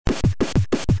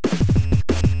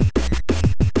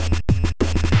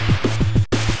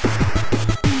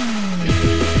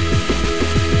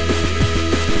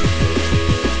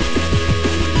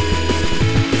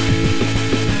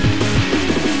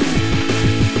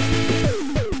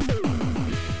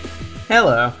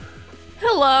Hello.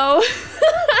 Hello.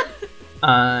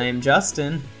 I'm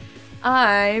Justin.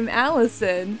 I'm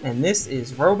Allison. And this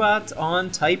is Robots on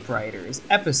Typewriters,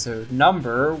 episode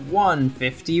number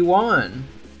 151.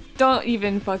 Don't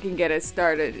even fucking get us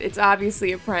started. It's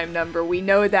obviously a prime number. We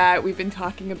know that. We've been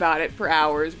talking about it for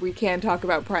hours. We can't talk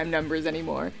about prime numbers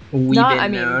anymore.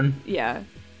 Known. Yeah.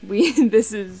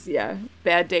 This is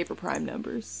bad day for prime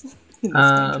numbers in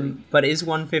this country. But is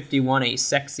 151 a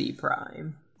sexy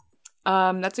prime?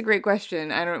 That's a great question.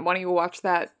 Why don't you watch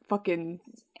that fucking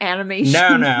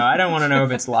animation? No, I don't want to know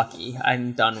if it's lucky.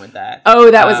 I'm done with that. Oh,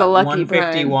 that was a lucky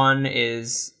 151 prime.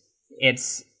 is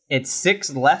it's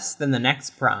 6 less than the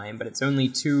next prime, but it's only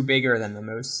 2 bigger than the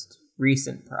most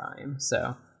recent prime.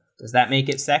 So, does that make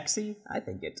it sexy? I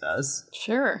think it does.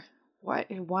 Sure. Why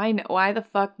the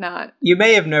fuck not? You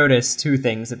may have noticed 2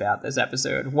 things about this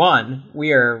episode. One,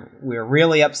 we're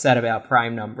really upset about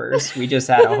prime numbers. We just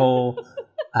had a whole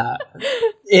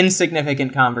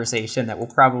insignificant conversation that will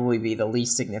probably be the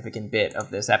least significant bit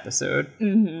of this episode.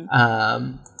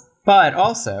 Mm-hmm. But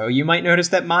also, you might notice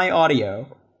that my audio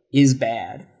is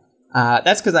bad.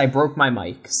 That's because I broke my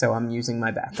mic, so I'm using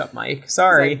my backup mic.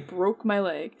 Sorry. I broke my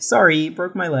leg. Sorry,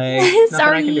 broke my leg. Nothing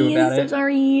I can do about it.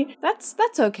 Sorry. That's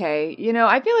okay. You know,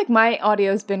 I feel like my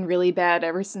audio's been really bad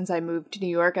ever since I moved to New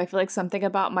York. I feel like something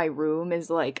about my room is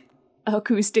like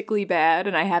acoustically bad,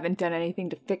 and I haven't done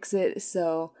anything to fix it,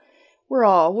 so we're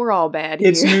all bad here.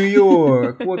 It's New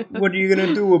York. What are you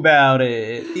gonna do about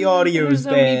it? The audio's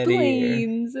bad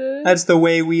here. That's the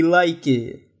way we like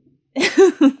it.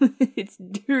 It's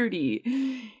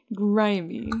dirty,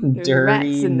 grimy. There's dirty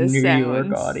rats in the New sounds.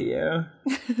 York audio.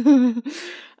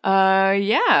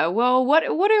 Yeah. Well,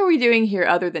 what are we doing here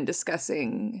other than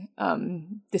discussing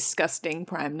disgusting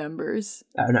prime numbers?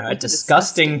 Oh no, a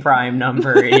disgusting prime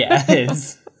number. Yeah,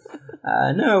 is.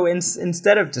 No,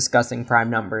 instead of discussing prime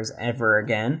numbers ever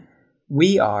again,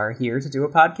 we are here to do a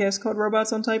podcast called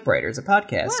Robots on Typewriters, a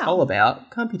podcast all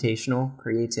about computational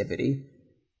creativity.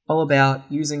 All about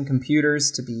using computers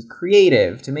to be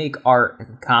creative, to make art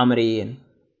and comedy and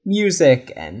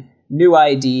music and new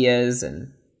ideas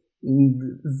and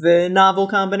the novel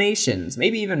combinations,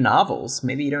 maybe even novels.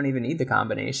 Maybe you don't even need the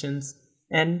combinations.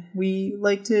 And we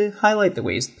like to highlight the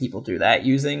ways people do that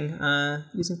using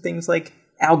things like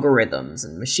algorithms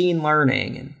and machine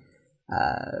learning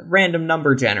and random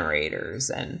number generators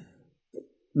and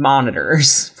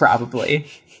monitors, probably.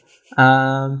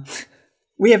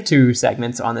 We have 2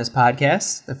 segments on this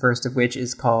podcast, the first of which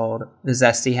is called The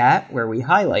Zesty Hat, where we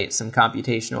highlight some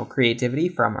computational creativity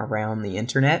from around the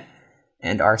internet,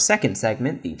 and our second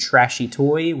segment, The Trashy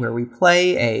Toy, where we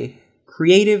play a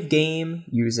creative game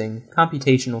using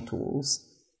computational tools.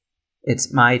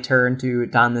 It's my turn to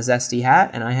don the Zesty Hat,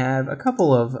 and I have a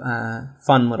couple of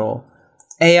fun little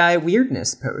AI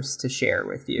weirdness posts to share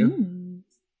with you.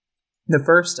 The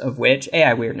first of which,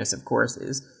 AI weirdness, of course,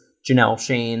 is Janelle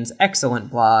Shane's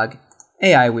excellent blog,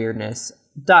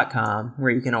 AIweirdness.com, where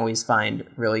you can always find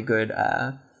really good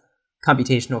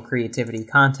computational creativity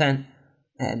content,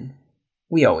 and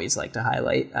we always like to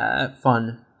highlight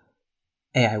fun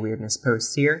AI weirdness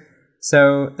posts here.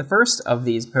 So the first of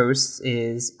these posts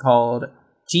is called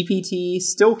GPT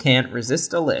Still Can't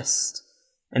Resist a List,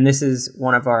 and this is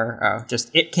one of our,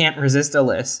 It Can't Resist a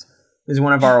List, this is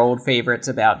one of our old favorites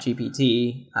about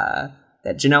GPT,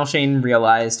 that Janelle Shane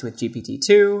realized with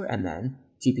GPT-2, and then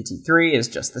GPT-3 is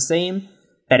just the same,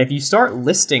 that if you start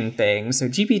listing things, so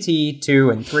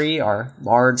GPT-2 and 3 are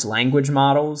large language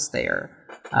models, they are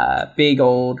big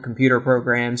old computer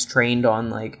programs trained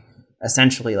on,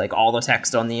 essentially all the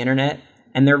text on the internet,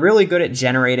 and they're really good at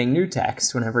generating new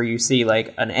text whenever you see,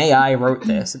 an AI wrote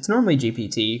this. It's normally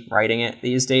GPT writing it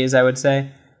these days, I would say.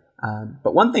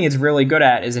 But one thing it's really good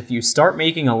at is if you start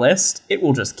making a list, it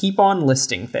will just keep on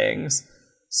listing things.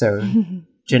 So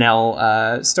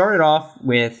Janelle started off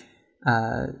with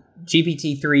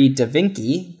GPT-3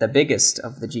 DaVinci, the biggest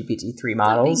of the GPT-3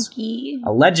 models.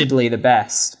 Allegedly the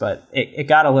best, but it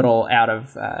got a little out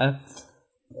of...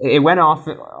 it went off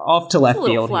to left field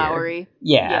here. It's a little flowery.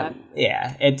 Yeah.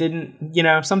 It didn't...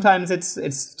 sometimes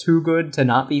it's too good to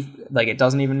not be... it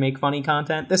doesn't even make funny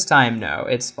content. This time, no,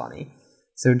 it's funny.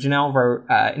 So Janelle wrote,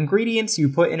 ingredients you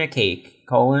put in a cake,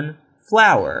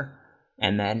 flour.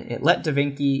 And then she let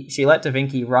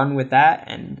DaVinci run with that,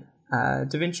 and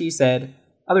DaVinci said,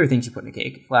 other things you put in a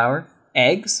cake, flour,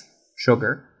 eggs,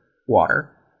 sugar,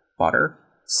 water, butter,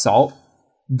 salt,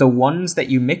 the ones that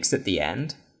you mix at the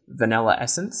end, vanilla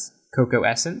essence, cocoa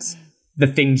essence, the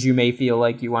things you may feel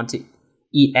like you want to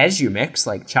eat as you mix,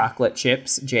 like chocolate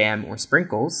chips, jam, or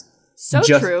sprinkles.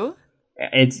 True.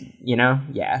 It's,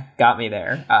 got me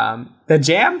there. The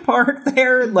jam part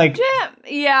there, like... Jam!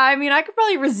 Yeah, I mean, I could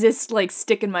probably resist, like,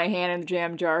 sticking my hand in a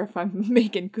jam jar if I'm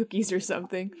making cookies or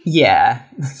something. Yeah.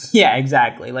 Yeah,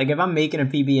 exactly. Like, if I'm making a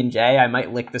PB&J, I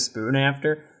might lick the spoon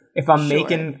after. If I'm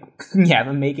making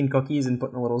cookies and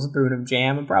putting a little spoon of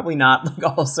jam, I'm probably not,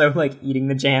 like, also, like, eating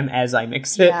the jam as I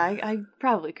mix it. Yeah, I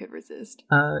probably could resist.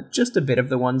 Just a bit of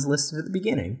the ones listed at the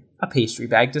beginning. A pastry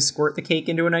bag to squirt the cake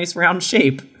into a nice round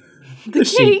shape. The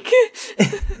cake?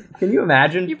 Can you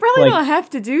imagine? You probably don't have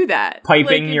to do that.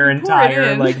 Piping your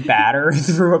entire batter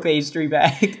through a pastry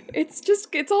bag.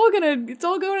 It's all going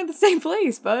to the same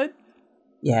place, bud.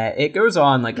 Yeah, it goes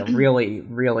on like a really,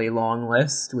 really long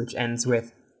list, which ends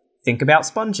with think about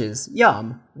sponges.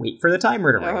 Yum. Wait for the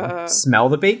timer to ring. Smell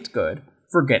the baked good.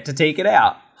 Forget to take it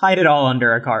out. Hide it all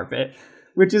under a carpet.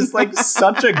 Which is like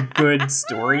such a good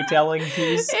storytelling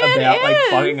piece about like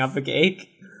fucking up a cake.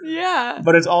 Yeah.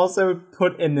 But it's also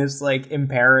put in this, like,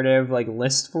 imperative, like,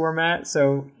 list format.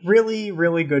 So, really,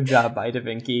 really good job by Da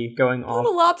Vinci going off.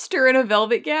 Little lobster in a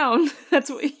velvet gown.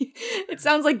 It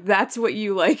sounds like that's what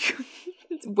you, like,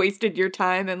 wasted your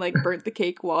time and, like, burnt the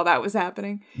cake while that was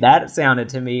happening. That sounded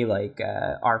to me like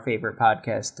our favorite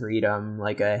podcast, Threedom.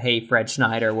 Like a, hey, Fred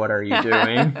Schneider, what are you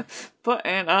doing?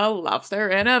 Putting a lobster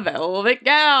in a velvet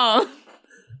gown.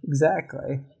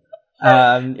 Exactly.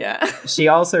 Yeah. She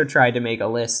also tried to make a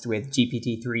list with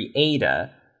GPT-3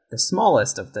 Ada, the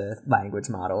smallest of the language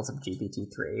models of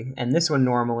GPT-3. And this one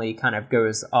normally kind of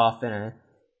goes off in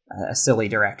a silly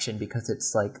direction because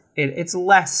it's like, it's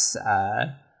less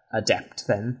adept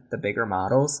than the bigger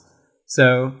models.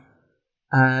 So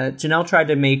Janelle tried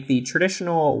to make the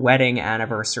traditional wedding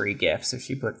anniversary gift. So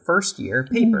she put first year,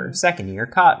 paper, second year,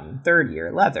 cotton, third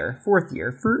year, leather, fourth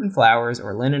year, fruit and flowers,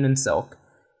 or linen and silk.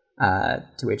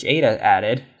 To which Ada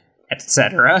added,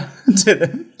 etc.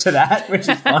 to that, which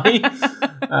is funny.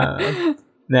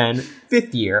 Then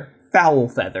fifth year, fowl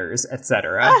feathers,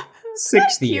 etc.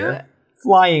 Sixth year,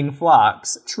 flying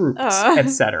flocks, troops,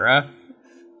 etc.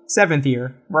 Seventh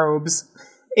year, robes.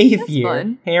 Eighth year,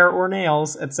 fun. Hair or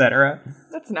nails, etc.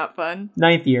 That's not fun.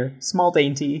 Ninth year, small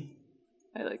dainty.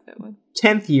 I like that one.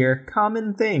 10th year,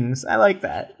 common things. I like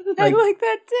that. I like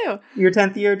that too. Your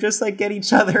 10th year, just like get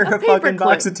each other a fucking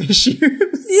box of tissues.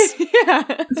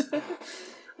 Yeah.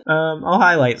 I'll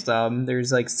highlight some.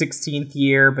 There's like 16th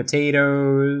year,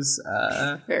 potatoes.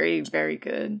 Very, very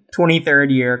good.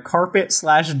 23rd year,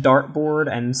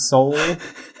 carpet/dartboard and soul.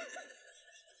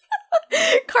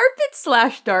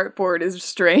 Carpet/dartboard is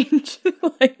strange.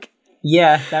 Like,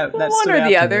 yeah, that's one or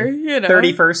the other, you know.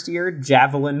 31st year,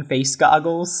 javelin face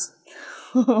goggles.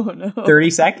 Oh no.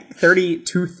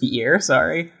 32th year,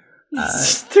 sorry.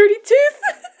 32th?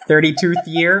 32th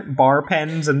year, bar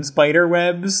pens and spider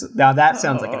webs. Now that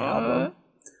sounds like an album.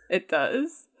 It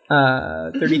does.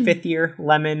 35th year,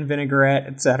 lemon, vinaigrette,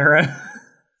 etc.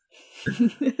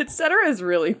 Etc. is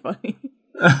really funny.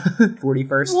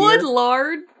 41st year.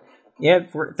 Woodlard. Yeah,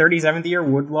 37th year,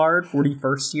 woodlard.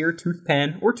 41st year, tooth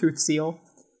pen or tooth seal.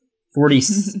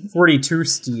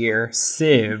 42nd year,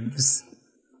 sieves.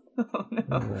 Oh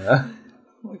no.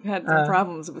 We've had some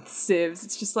problems with sieves.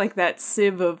 It's just like that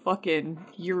sieve of fucking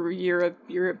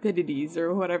Euripides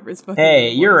or whatever is fucking. Hey,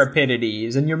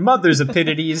 Euripides, and your mother's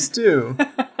Epidides too.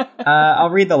 I'll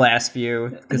read the last few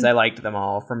because I liked them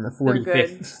all from the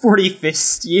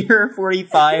 45th year,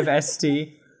 45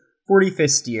 ST,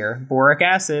 45th year, boric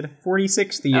acid,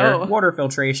 46th year, water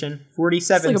filtration,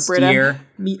 47th like year,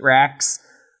 meat racks,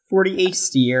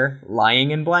 48th year,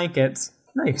 lying in blankets.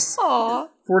 Nice. Aww.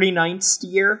 49th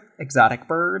year, exotic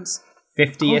birds.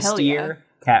 50th year,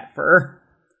 cat fur.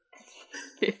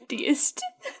 50th.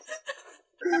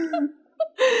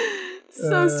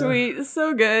 So sweet,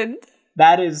 so good.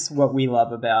 That is what we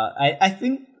love about. I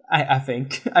think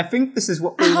this is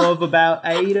what we love about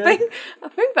Ada. I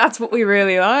think that's what we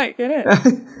really like, isn't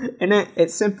it? And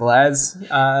it's simple as.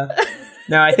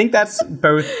 No, I think that's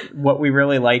both what we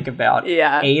really like about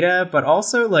Ada, but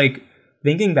also like.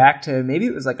 Thinking back to maybe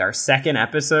it was like our second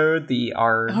episode,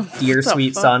 our Dear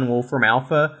Sweet Son Wolfram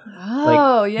Alpha.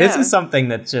 Oh, yeah. This is something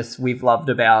that just we've loved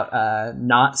about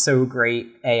not so great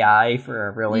AI for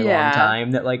a really long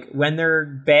time. That like when they're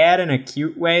bad in a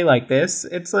cute way like this,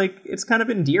 it's like it's kind of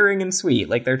endearing and sweet.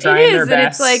 Like they're trying their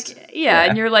best. And it's like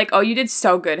and you're like, oh, you did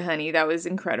so good, honey. That was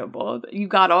incredible. You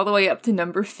got all the way up to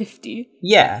number 50.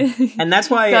 Yeah, and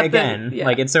that's why again,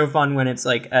 like it's so fun when it's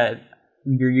like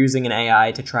you're using an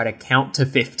AI to try to count to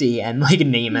 50 and like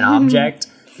name an object.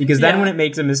 Because then when it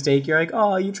makes a mistake, you're like,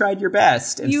 oh, you tried your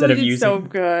best. Instead of using so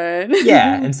good.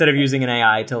 yeah, instead of using an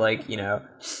AI to like,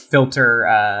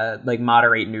 filter like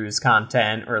moderate news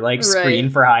content or like screen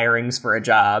for hirings for a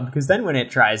job. Because then when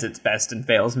it tries its best and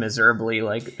fails miserably,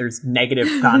 like there's negative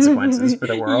consequences for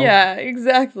the world. Yeah,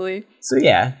 exactly. So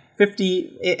yeah,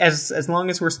 50 as long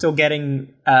as we're still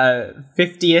getting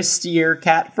 50th year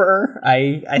cat fur,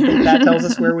 I think that tells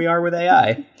us where we are with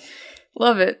AI.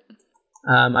 Love it.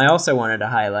 I also wanted to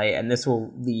highlight, and this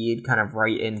will lead kind of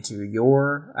right into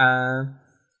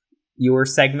your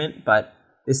segment, but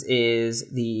this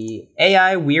is the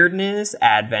AI Weirdness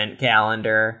Advent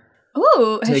Calendar.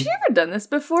 Oh, has she ever done this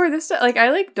before?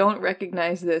 I don't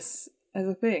recognize this as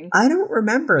a thing. I don't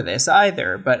remember this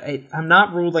either, but I'm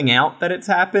not ruling out that it's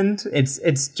happened.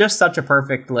 It's just such a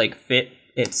perfect like fit.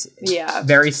 It's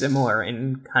very similar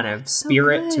in kind of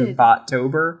spirit to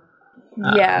Bottober.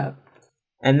 Yeah.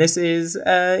 And this is,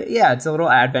 it's a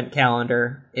little advent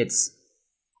calendar. It's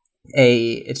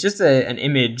just an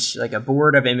image, like a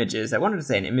board of images. I wanted to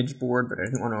say an image board, but I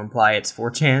didn't want to imply it's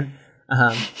 4chan.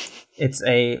 It's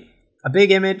a big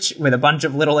image with a bunch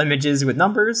of little images with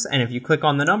numbers. And if you click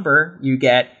on the number, you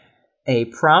get a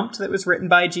prompt that was written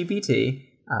by GPT.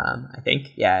 I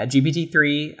think, a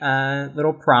GPT-3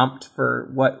 little prompt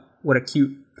for what a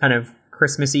cute kind of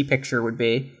Christmassy picture would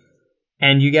be.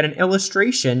 And you get an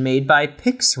illustration made by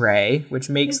Pixray, which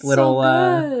makes little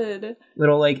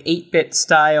like 8-bit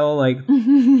style like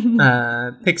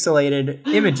pixelated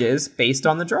images based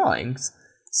on the drawings.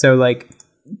 So like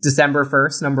December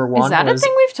 1st, number 1 was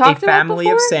a family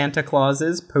of Santa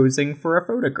Clauses posing for a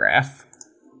photograph.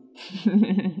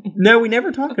 No, we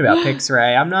never talked about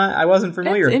Pixray. I wasn't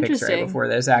familiar with Pixray before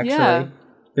this, actually. Yeah.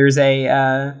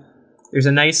 There's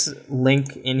a nice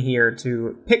link in here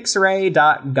to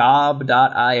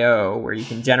pixray.gob.io where you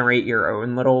can generate your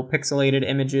own little pixelated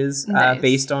images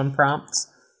based on prompts.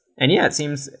 And yeah, it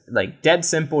seems like dead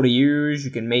simple to use.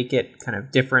 You can make it kind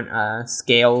of different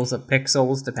scales of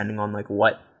pixels depending on like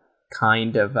what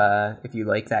kind of, if you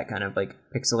like that kind of like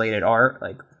pixelated art,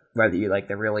 like whether you like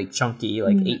the really chunky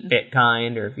like 8-bit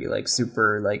kind or if you like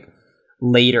super like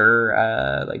later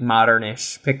like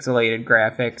modernish pixelated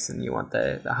graphics and you want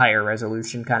the higher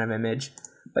resolution kind of image.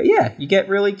 But yeah, you get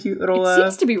really cute little it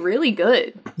seems to be really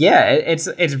good. Yeah, it's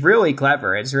really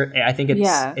clever. I think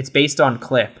it's based on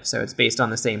Clip, so it's based on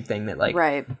the same thing that like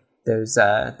there's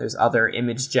other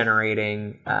image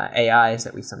generating AIs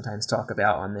that we sometimes talk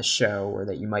about on this show or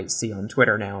that you might see on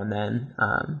Twitter now and then.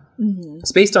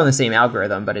 It's based on the same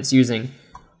algorithm, but it's using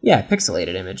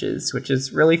pixelated images, which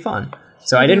is really fun.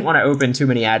 So I didn't want to open too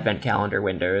many advent calendar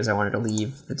windows. I wanted to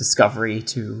leave the discovery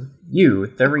to you,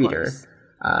 the reader.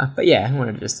 But yeah, I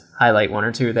wanted to just highlight one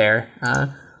or two there.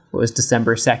 It was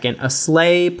December 2nd, a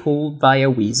sleigh pulled by a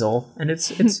weasel. And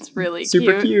it's really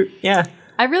super cute. Yeah.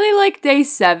 I really like day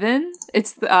 7.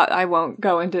 It's I won't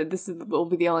go into this. Will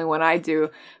be the only one I do.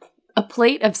 A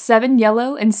plate of 7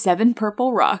 yellow and 7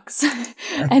 purple rocks.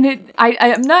 And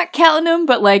I'm not counting them,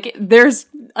 but like there's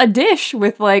a dish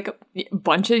with like a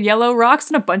bunch of yellow rocks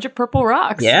and a bunch of purple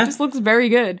rocks. Yeah. It just looks very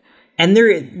good. And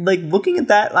they're like looking at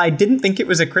that, I didn't think it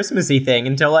was a Christmassy thing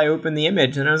until I opened the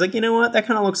image and I was like, you know what? That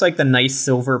kind of looks like the nice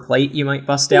silver plate you might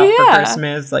bust out for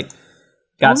Christmas. Like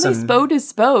got only some spode is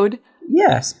spode.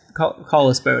 Yes, call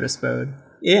a spode a spode.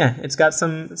 Yeah, it's got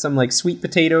some like sweet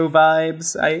potato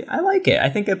vibes. I like it. I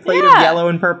think a plate of yellow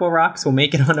and purple rocks will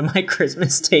make it onto my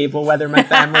Christmas table, whether my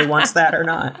family wants that or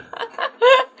not.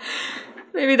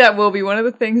 Maybe that will be one of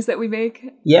the things that we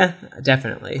make. Yeah,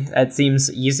 definitely. That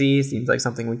seems easy. Seems like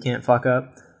something we can't fuck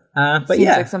up. But seems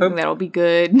like something that'll be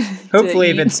good. Hopefully,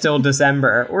 if it's still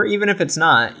December, or even if it's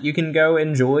not, you can go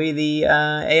enjoy the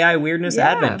AI Weirdness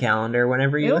Advent Calendar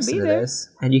whenever you listen to this,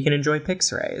 and you can enjoy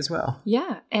Pixray as well.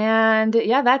 Yeah, and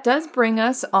that does bring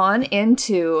us on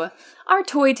into our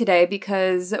toy today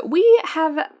because we've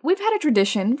had a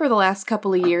tradition for the last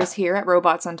couple of years here at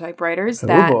Robots on Typewriters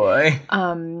that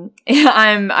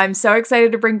I'm so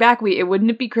excited to bring back. It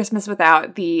wouldn't be Christmas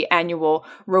without the annual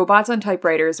Robots on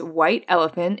Typewriters White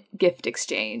Elephant gift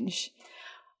exchange.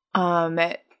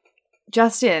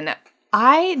 Justin,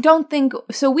 I don't think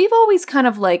so. We've always kind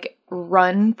of like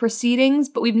run proceedings,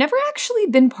 but we've never actually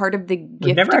been part of the gift.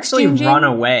 We've never actually run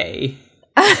away.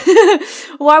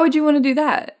 Why would you want to do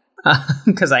that?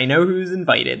 Because I know who's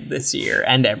invited this year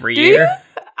and every year.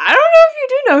 I don't know if you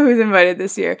do know who's invited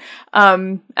this year.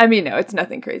 I mean, no, it's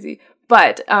nothing crazy.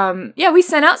 But yeah, we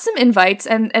sent out some invites,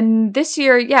 and this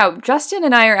year, yeah, Justin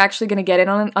and I are actually going to get in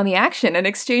on the action and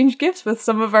exchange gifts with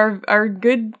some of our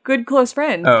good close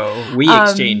friends. Oh, we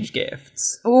exchange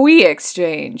gifts. We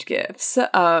exchange gifts.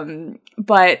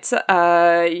 But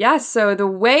yeah, so the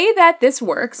way that this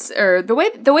works, or the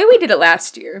way we did it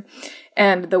last year,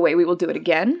 and the way we will do it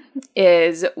again,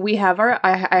 is we have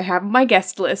I have my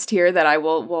guest list here that I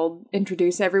will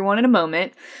introduce everyone in a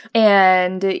moment,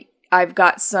 and I've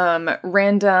got some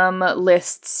random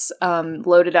lists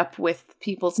loaded up with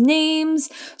people's names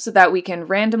so that we can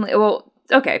randomly... Well,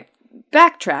 okay,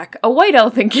 backtrack. A white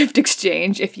elephant gift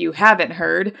exchange, if you haven't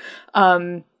heard,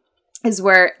 is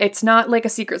where it's not like a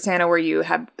Secret Santa where you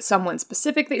have someone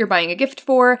specific that you're buying a gift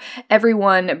for.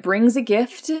 Everyone brings a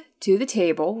gift to the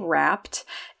table, wrapped,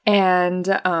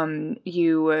 and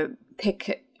you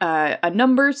pick a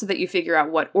number so that you figure out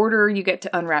what order you get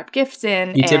to unwrap gifts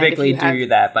in. You typically do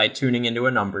that by tuning into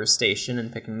a numbers station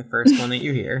and picking the first one that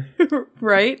you hear.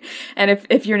 Right? And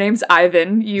if your name's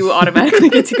Ivan, you automatically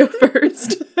get to go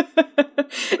first.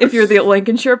 If you're the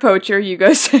Lincolnshire poacher, you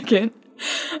go second.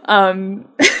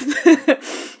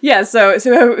 Yeah, so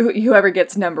whoever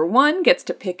gets number 1 gets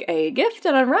to pick a gift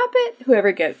and unwrap it.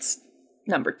 Whoever gets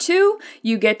number 2,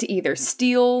 you get to either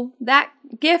steal that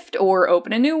gift or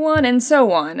open a new one, and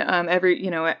so on.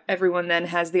 Everyone then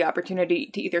has the opportunity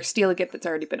to either steal a gift that's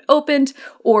already been opened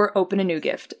or open a new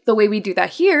gift. The way we do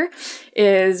that here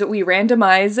is we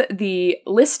randomize the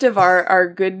list of our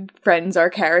good friends, our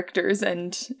characters,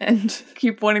 and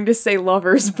keep wanting to say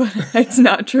lovers, but it's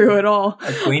not true at all.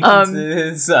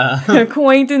 Acquaintances,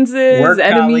 work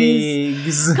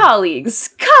enemies,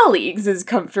 colleagues is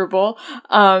comfortable.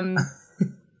 And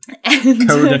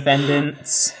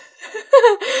co-defendants.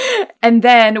 And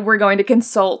then we're going to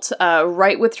consult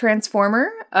Write with Transformer,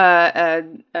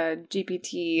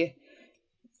 GPT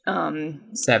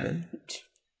 7.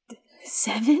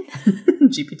 7?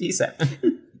 GPT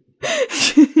 7.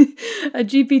 A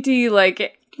GPT,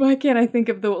 like, why can't I think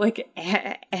of the, like,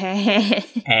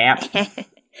 app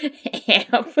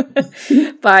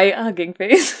by Hugging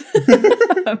Face.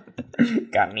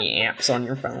 Got any apps on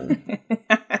your phone?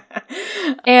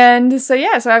 And so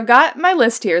I've got my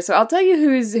list here. So I'll tell you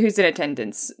who's in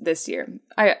attendance this year.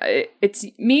 It's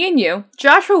me and you,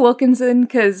 Joshua Wilkinson,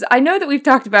 because I know that we've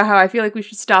talked about how I feel like we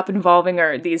should stop involving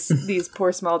these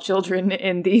poor small children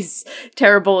in these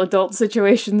terrible adult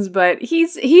situations. But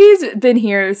he's been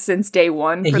here since day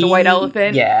one for the White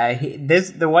Elephant. Yeah,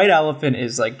 the White Elephant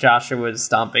is like Joshua's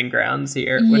stomping grounds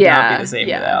here. It would not be the same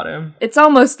without him. It's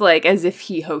almost like as if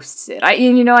he hosts it.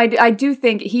 I do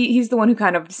think he's the one who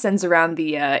kind of sends around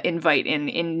the invite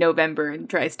in November and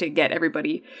tries to get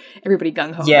everybody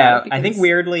gung ho. Yeah, I think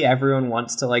weirdly everyone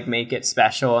wants to like make it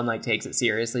special and like takes it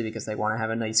seriously because they want to have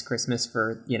a nice Christmas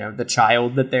for the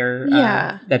child that they're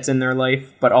that's in their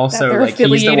life, but also like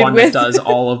he's the one that does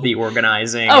all of the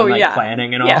organizing and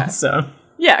planning and all. So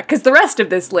because the rest of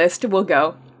this list will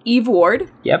go Eve Ward.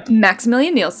 Yep.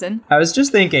 Maximilian Nielsen. I was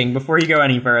just thinking, before you go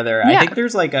any further, I think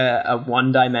there's like a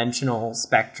one-dimensional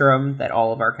spectrum that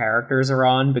all of our characters are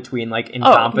on between like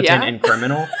incompetent and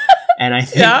criminal. And I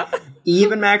think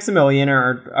Eve and Maximilian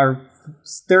are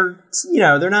they're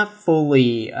not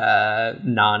fully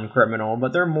non-criminal,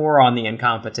 but they're more on the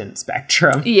incompetent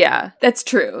spectrum. Yeah, that's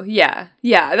true. Yeah,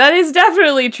 that is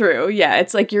definitely true. Yeah,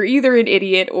 it's like you're either an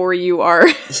idiot or you are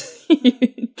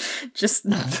just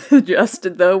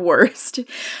the worst.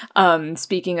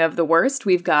 Speaking of the worst,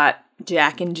 we've got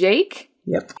Jack and Jake.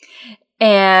 Yep.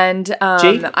 And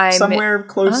Jake, I'm somewhere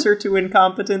closer to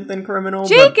incompetent than criminal.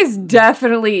 Jake is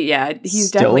definitely, he's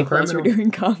definitely closer to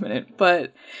incompetent.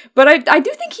 But I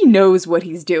do think he knows what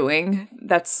he's doing.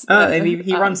 That's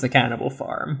he runs the cannibal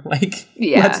farm. Like,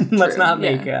 let's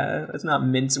not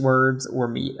mince words or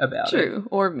meat about it. True,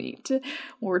 or meat,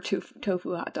 or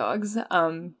tofu hot dogs.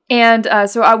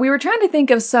 So we were trying to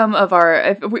think of some of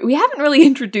our. We haven't really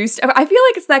introduced. I feel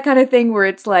like it's that kind of thing where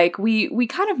it's like we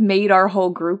kind of made our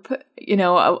whole group,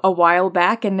 a while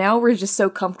back, and now we're just so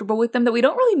comfortable with them that we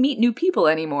don't really meet new people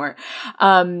anymore.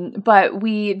 But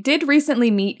we did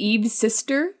recently meet Eve's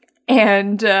sister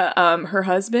and her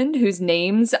husband, whose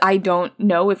names I don't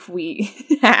know if we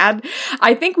had.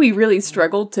 I think we really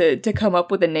struggled to come up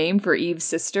with a name for Eve's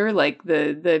sister. Like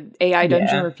the AI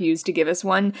dungeon refused to give us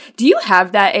one. Do you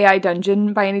have that AI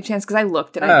dungeon by any chance? Because I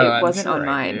looked and it wasn't on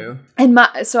mine. And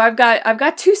so I've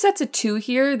got 2 sets of 2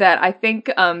 here that I think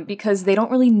because they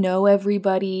don't really know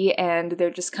everybody and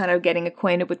they're just kind of getting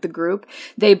acquainted with the group,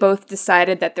 they both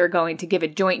decided that they're going to give a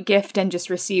joint gift and just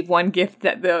receive one gift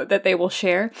that they will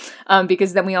share.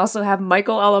 Because then we also have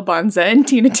Michael Alabanza and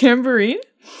Tina Tambourine.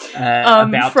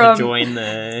 To join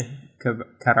the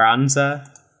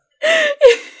Carranza.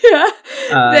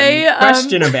 Yeah.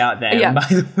 Question about them, by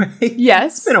the way.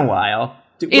 Yes. It's been a while.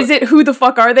 Is it who the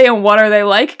fuck are they and what are they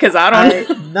like? Because I don't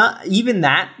know. Not even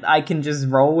that I can just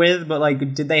roll with, but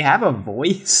like, did they have a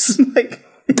voice? Like,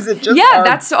 is it just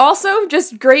that's also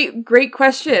just great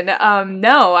question.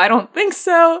 No, I don't think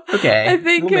so. Okay. I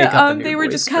think they were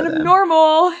just kind of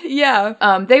normal.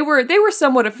 Yeah. They were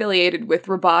somewhat affiliated with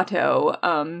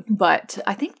Roboto. But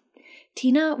I think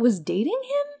Tina was dating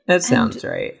him? That sounds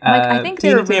right. I think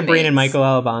Tina Tambourine and Michael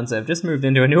Alabanza have just moved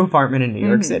into a new apartment in New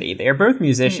York City. They are both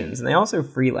musicians, and they also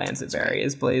freelance at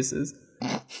various places.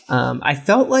 I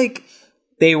felt like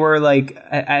they were like,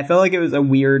 I felt like it was a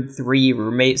weird 3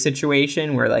 roommate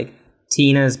situation where like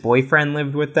Tina's boyfriend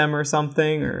lived with them or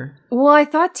something, or... Well, I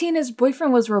thought Tina's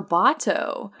boyfriend was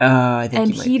Roboto. I think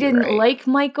and he didn't like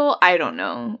Michael. I don't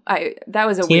know. That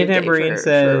was a Tina weird Tambourine day for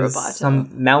says Roboto.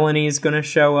 Melanie's gonna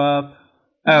show up.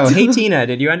 Oh, hey Tina,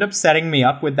 did you end up setting me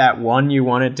up with that one you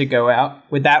wanted to go out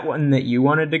with? That one that you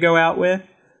wanted to go out with?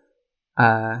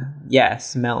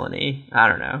 Yes, Melanie. I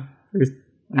don't know.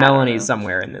 Melanie's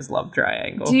somewhere in this love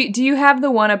triangle. Do you have the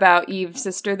one about Eve's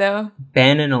sister though?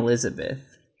 Ben and Elizabeth.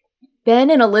 Ben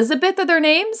and Elizabeth are their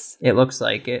names? It looks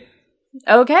like it.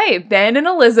 Okay, Ben and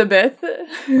Elizabeth.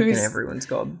 And everyone's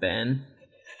called Ben.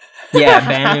 Yeah,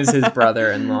 Ben is his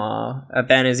brother-in-law.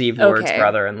 Ben is Eve Ward's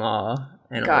brother-in-law.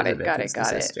 And got Elizabeth it.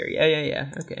 Sister.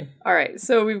 Yeah. Okay. All right,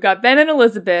 so we've got Ben and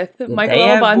Elizabeth, Michael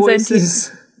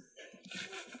Alabanza.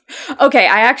 Okay,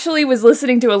 I actually was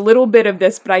listening to a little bit of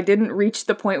this, but I didn't reach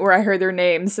the point where I heard their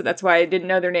names, so that's why I didn't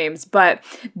know their names. But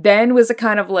Ben was a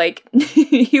kind of like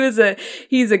he's a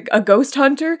ghost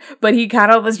hunter, but he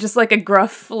kind of was just like a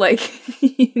gruff like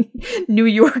New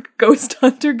York ghost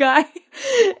hunter guy.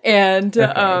 And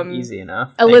easy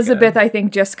enough. Elizabeth, I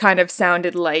think, just kind of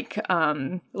sounded like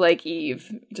Eve,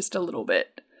 just a little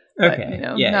bit. Okay,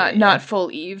 but, not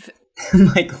full Eve.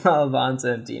 Michael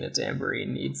Alabanza and Tina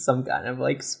Tambourine need some kind of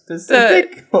like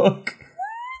specific hook.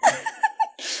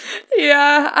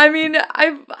 Yeah, I mean,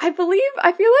 I feel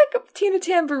like Tina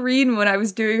Tambourine, when I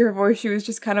was doing her voice, she was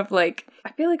just kind of like,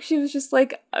 I feel like she was just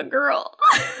like a girl.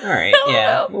 All right,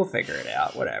 yeah, we'll figure it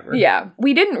out, whatever. Yeah,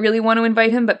 we didn't really want to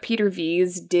invite him, but Peter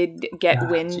Vees did get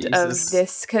wind of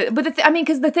this. But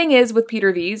because the thing is with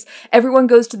Peter Vees, everyone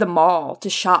goes to the mall to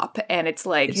shop, and it's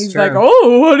like, he's like,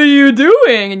 oh, what are you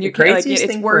doing? And you can't, like, it's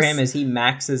thing worse. For him is he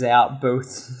maxes out both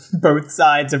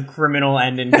sides of criminal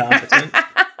and incompetent.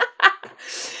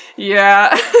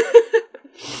 Yeah.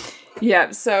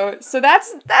 Yeah, so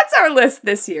that's our list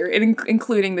this year,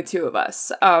 including the two of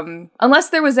us. Unless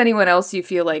there was anyone else you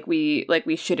feel like we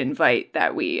should invite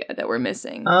that we're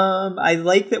missing. I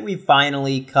like that we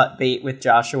finally cut bait with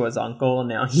Joshua's uncle.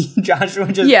 Now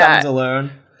Joshua just comes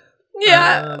alone.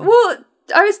 Yeah. Well,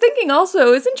 I was thinking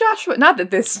also, isn't Joshua, not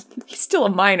that he's still a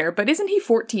minor, but isn't he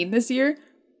 14 this year?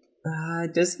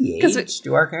 Does he age?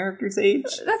 Do our characters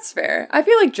age? That's fair. I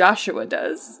feel like Joshua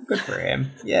does. Good for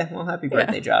him. Yeah, well, happy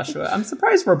birthday, Joshua. I'm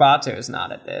surprised Robato's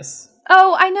not at this.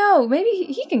 Oh, I know.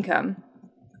 Maybe he can come.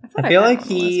 I feel like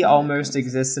he almost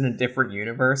exists in a different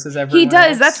universe as everyone He does.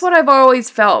 else. That's what I've always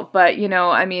felt. But,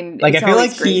 I mean... Like, I feel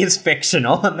like he is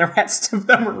fictional and the rest of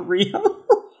them are real.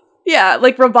 Yeah,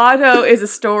 like Roboto is a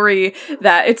story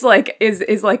that it's like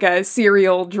is like a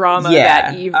serial drama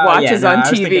that Eve watches on TV. I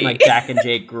was thinking like Jack and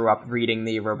Jake grew up reading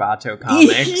the Roboto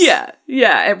comics.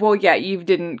 Yeah. Well, Eve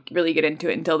didn't really get into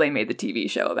it until they made the TV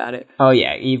show about it. Oh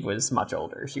yeah, Eve was much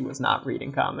older. She was not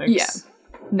reading comics. Yeah.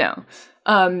 No.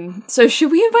 So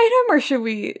should we invite him or should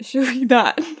we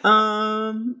not?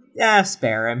 Yeah,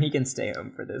 spare him. He can stay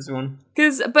home for this one.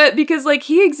 Because like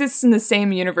he exists in the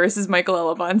same universe as Michael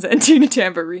Alabanza and Tina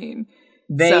Tambourine.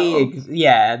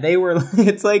 They were,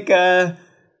 it's like, I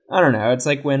don't know, it's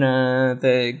like when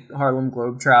the Harlem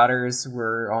Globetrotters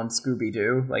were on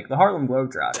Scooby-Doo. Like, the Harlem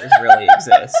Globetrotters really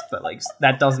exist, but like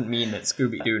that doesn't mean that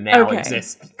Scooby-Doo now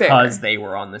exists because they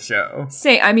were on the show.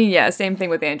 Same thing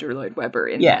with Andrew Lloyd Webber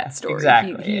in that story.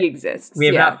 Exactly. He exists. We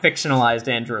have not fictionalized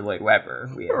Andrew Lloyd Webber.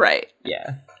 Right.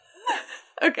 Yeah.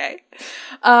 Okay.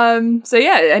 So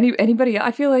yeah, anybody?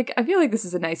 I feel like this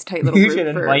is a nice tight little group. You should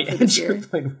invite Andrew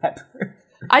Lloyd Webber.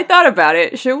 I thought about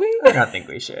it. Should we? I don't think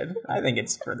we should. I think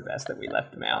it's for the best that we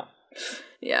left him out.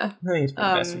 Yeah. I think it's for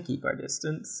the best we keep our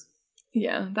distance.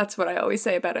 Yeah, that's what I always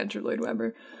say about Andrew Lloyd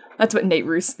Webber. That's what Nate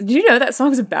Roos... Did you know that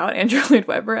song's about Andrew Lloyd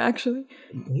Webber, actually?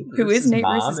 Who is Nate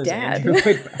Roos' dad?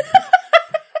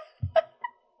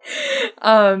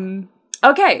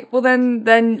 Okay, well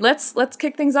then let's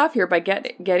kick things off here by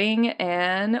getting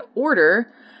an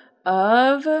order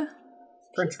of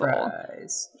French people.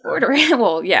 fries. Ordering,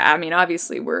 well, yeah, I mean,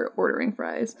 obviously we're ordering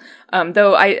fries.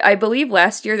 Though I believe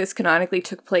last year this canonically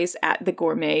took place at the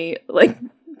Gourmet, like,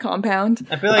 compound.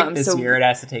 I feel like this year it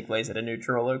has to take place at a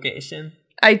neutral location.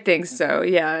 I think so,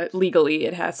 yeah. Legally,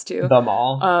 it has to. The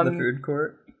mall, the food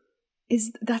court.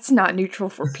 That's not neutral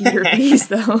for Peter B's,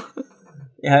 though.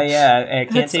 Yeah. It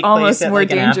can't That's take almost place at more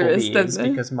like an dangerous Applebee's than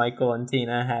because Michael and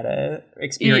Tina had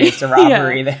experienced a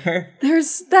robbery there.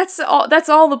 That's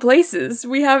all the places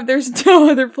we have. There's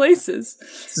no other places.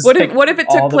 What if it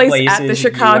took place at the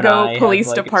Chicago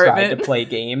Police Department? Tried to play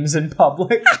games in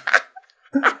public.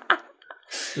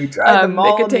 We tried them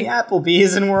all in the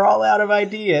Applebee's and we're all out of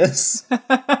ideas. Yeah,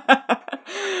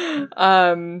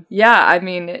 I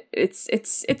mean, it's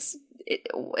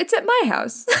at my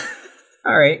house.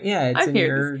 All right, yeah, it's in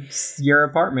your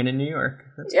apartment in New York.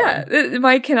 That's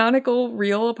my canonical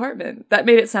real apartment. That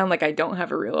made it sound like I don't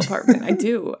have a real apartment. I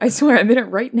do. I swear, I'm in it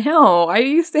right now. Why do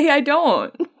you say I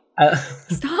don't?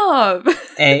 Stop.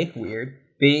 A, weird.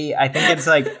 B, I think it's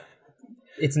like,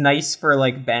 it's nice for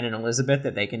like Ben and Elizabeth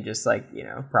that they can just like,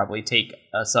 probably take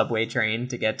a subway train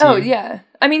to get to. Oh, yeah.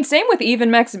 I mean, same with Eve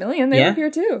and Maximilian. They live here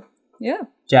too. Yeah.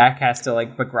 Jack has to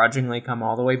like begrudgingly come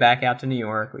all the way back out to New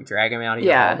York. We drag him out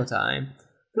here all the time.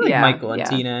 I feel like Michael and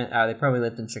Tina, they probably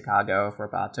lived in Chicago if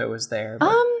Roboto was there. But...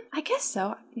 I guess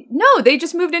so. No, they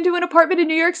just moved into an apartment in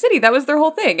New York City. That was their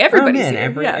whole thing. Everybody's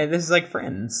here. This is like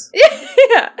Friends.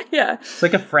 yeah. It's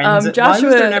like a Friends. Why was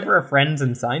there never a Friends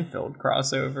and Seinfeld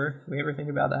crossover? We ever think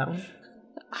about that one?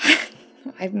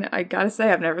 I gotta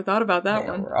say, I've never thought about that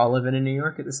one. We're all living in New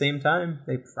York at the same time.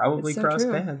 They probably crossed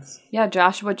paths. Yeah,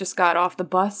 Joshua just got off the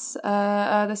bus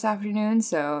this afternoon,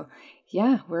 so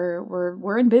yeah,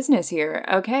 we're in business here.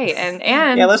 Okay, and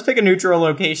yeah, let's pick a neutral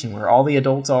location where all the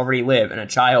adults already live and a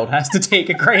child has to take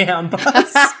a Greyhound bus. Well,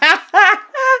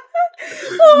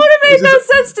 it made no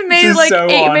sense to me. Like, so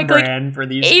on brand for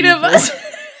these 8 of us.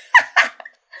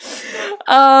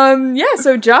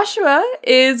 So Joshua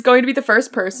is going to be the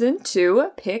first person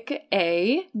to pick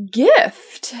a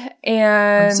gift.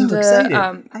 And I'm so excited.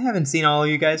 I haven't seen all of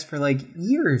you guys for like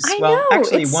years. I know.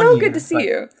 Actually, it's 1 so year, good to see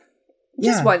you.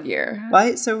 Just 1 year.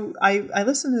 So I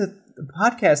listen to the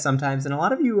podcast sometimes, and a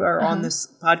lot of you are on this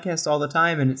podcast all the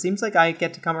time, and it seems like I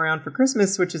get to come around for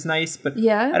Christmas, which is nice, but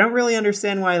I don't really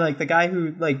understand why like the guy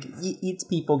who like eats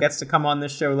people gets to come on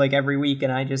this show like every week,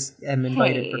 and I just am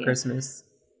invited for Christmas.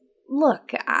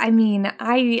 Look, I mean,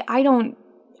 I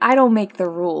don't make the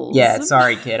rules. Yeah,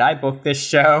 sorry, kid. I booked this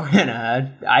show, and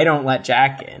I don't let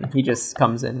Jack in. He just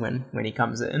comes in when he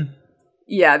comes in.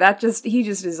 Yeah, he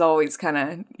just is always kind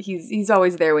of he's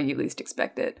always there when you least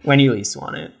expect it. When you least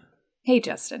want it. Hey,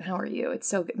 Justin, how are you? It's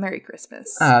so good. Merry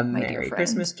Christmas, my dear friend. Merry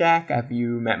Christmas, Jack. Have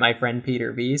you met my friend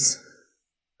Peter Bees?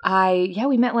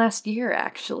 We met last year,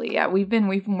 actually. Yeah, we've been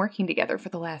working together for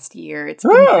the last year. It's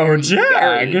been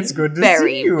Jack, it's good to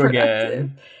see you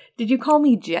again. Did you call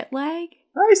me jet lag?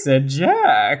 I said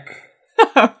Jack.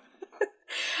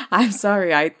 I'm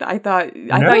sorry. I thought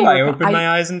I open my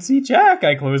eyes and see Jack.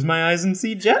 I close my eyes and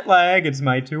see jet lag. It's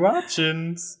my 2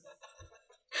 options.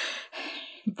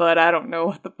 But I don't know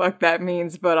what the fuck that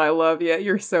means, but I love you.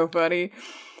 You're so funny.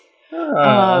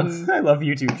 I love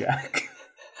you too, Jack.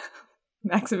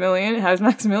 Maximilian, how does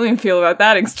Maximilian feel about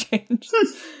that exchange?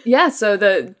 Yeah,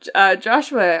 so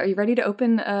Joshua, are you ready to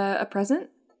open a present?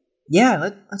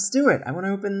 Yeah, let's do it. I want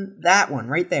to open that one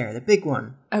right there, the big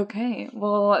one. Okay,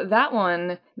 well, that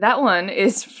one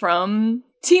is from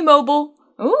T-Mobile.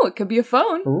 Ooh, it could be a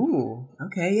phone. Ooh,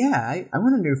 okay, yeah. I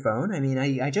want a new phone. I mean,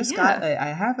 I just got,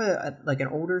 I have an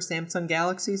older Samsung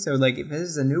Galaxy, so like if this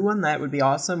is a new one, that would be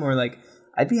awesome. Or like,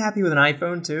 I'd be happy with an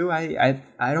iPhone too. I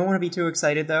don't want to be too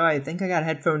excited though. I think I got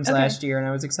headphones last year, and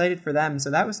I was excited for them,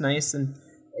 so that was nice. And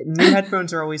new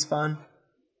headphones are always fun.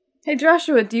 Hey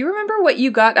Joshua, do you remember what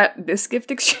you got at this gift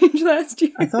exchange last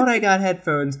year? I thought I got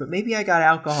headphones, but maybe I got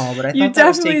alcohol. But I thought that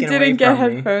was taken away from me. You definitely didn't get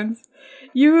headphones.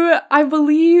 I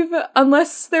believe,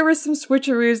 unless there were some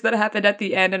switcheroos that happened at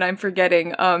the end, and I'm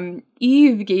forgetting.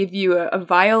 Eve gave you a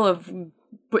vial of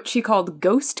what she called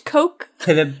ghost coke.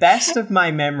 To the best of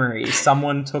my memory,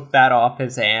 someone took that off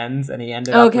his hands and he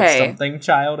ended up with something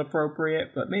child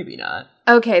appropriate, but maybe not.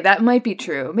 Okay, that might be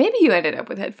true. Maybe you ended up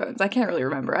with headphones. I can't really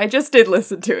remember. I just did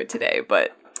listen to it today,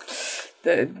 but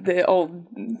the old,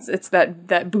 it's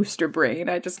that booster brain.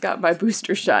 I just got my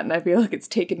booster shot and I feel like it's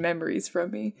taken memories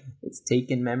from me. It's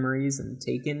taken memories and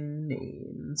taken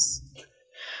names.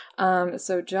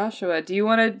 So Joshua, do you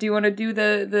want to do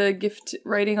the gift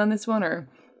writing on this one, or?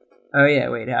 Oh yeah,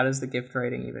 wait, how does the gift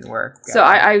writing even work? So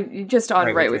I just on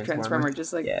Write with Transformer,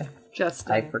 just like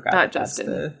Justin. I forgot. Not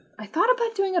Justin. I thought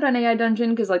about doing it on AI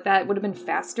Dungeon because like that would have been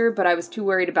faster, but I was too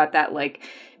worried about that. Like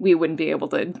we wouldn't be able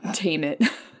to tame it.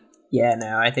 Yeah,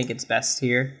 no, I think it's best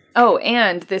here. Oh,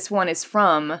 and this one is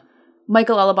from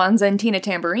Michael Alabanza and Tina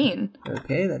Tambourine.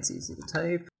 Okay, that's easy to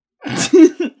type.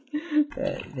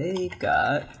 That they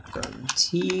got from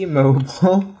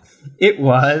T-Mobile. It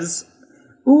was,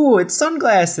 it's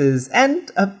sunglasses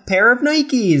and a pair of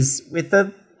Nikes with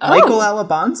the Michael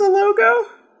Alabanza logo.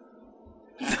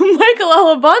 The Michael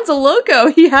Alabanza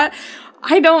logo.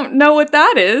 I don't know what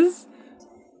that is.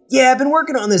 Yeah, I've been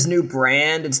working on this new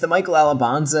brand. It's the Michael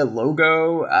Alabanza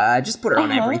logo. I just put it on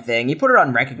everything. You put it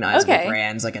on recognizable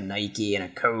brands like a Nike and a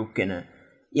Coke and a,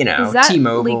 is that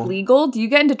T-Mobile. Legal? Do you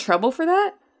get into trouble for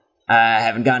that? I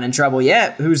haven't gotten in trouble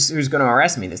yet. Who's going to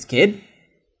arrest me? This kid?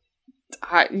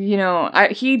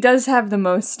 He does have the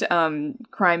most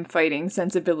crime-fighting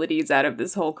sensibilities out of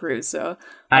this whole crew. So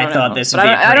I thought this would be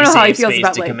a pretty safe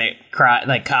space to commit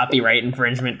copyright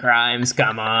infringement crimes.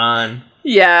 Come on.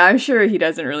 Yeah, I'm sure he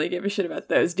doesn't really give a shit about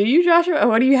those. Do you, Joshua?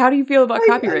 How do you feel about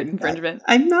copyright infringement?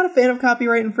 I'm not a fan of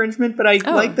copyright infringement, but I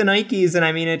like the Nikes, and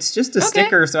I mean, it's just a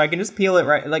sticker, so I can just peel it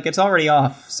right, like it's already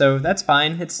off, so that's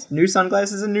fine. It's new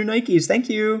sunglasses and new Nikes. Thank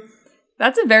you.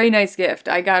 That's a very nice gift,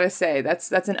 I gotta say.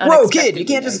 That's an unexpected Whoa, kid! You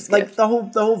can't just gift. Like the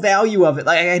whole value of it.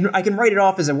 Like I can write it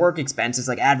off as a work expense, as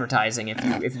like advertising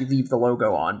if you leave the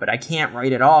logo on, but I can't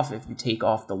write it off if you take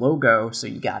off the logo. So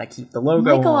you gotta keep the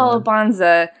logo. Michael on.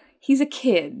 Alabanza. He's a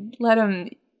kid. Let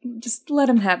him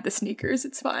have the sneakers.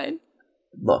 It's fine.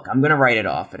 Look, I'm gonna write it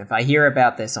off, and if I hear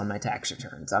about this on my tax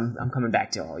returns, I'm coming back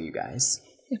to all you guys.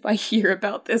 If I hear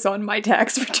about this on my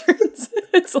tax returns,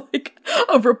 it's like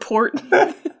a report.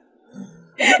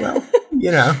 Well,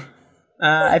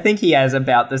 I think he has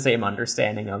about the same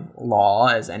understanding of law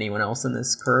as anyone else in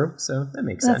this crew, so that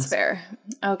makes sense. That's fair.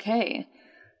 Okay.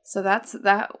 So that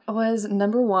was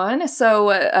number 1.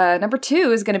 So number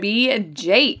 2 is going to be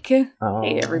Jake. Oh,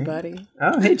 hey, everybody.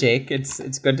 Oh, hey, Jake.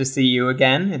 It's good to see you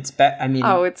again. It's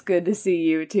good to see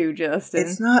you too, Justin.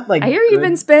 It's not like I hear you've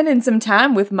been spending some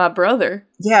time with my brother.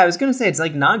 Yeah, I was going to say it's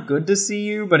like not good to see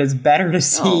you, but it's better to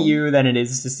see you than it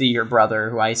is to see your brother,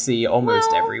 who I see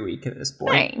almost every week at this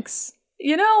point. Thanks.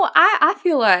 I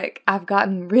feel like I've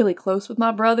gotten really close with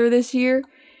my brother this year,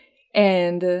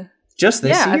 and just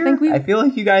this year? I feel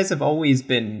like you guys have always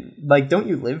been, like, don't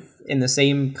you live in the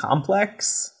same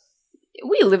complex?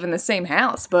 We live in the same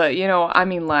house, but,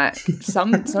 like,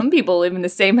 some people live in the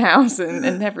same house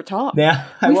and never talk. Yeah,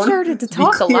 we started to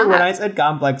talk a lot. When I said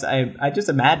complex, I just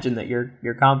imagined that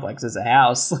your complex is a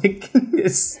house. Like,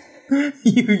 do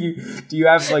you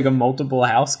have, like, a multiple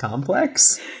house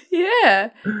complex? Yeah,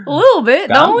 a little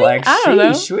bit, complex. Don't we? I don't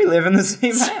know. We live in the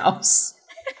same house.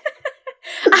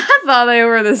 I thought they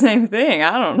were the same thing.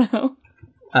 I don't know.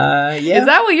 Yeah. Is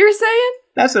that what you're saying?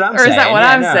 That's what I'm saying. Or is that what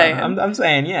I'm saying? I'm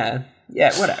saying, yeah.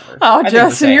 Yeah, whatever. Oh,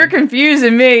 Justin, you're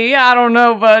confusing me. I don't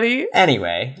know, buddy.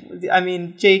 Anyway, I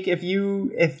mean, Jake, if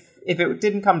it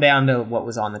didn't come down to what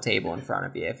was on the table in front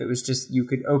of you, if it was just you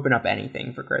could open up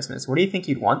anything for Christmas, what do you think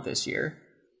you'd want this year?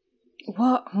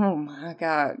 Well, oh my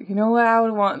God. You know what I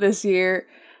would want this year?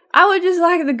 I would just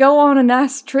like to go on a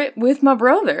nice trip with my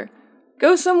brother.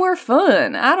 Go somewhere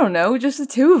fun. I don't know, just the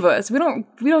two of us. We don't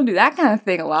do that kind of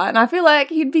thing a lot, and I feel like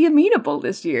he'd be amenable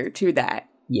this year to that.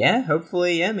 Yeah,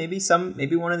 hopefully, yeah. Maybe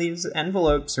one of these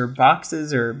envelopes or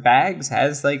boxes or bags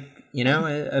has like,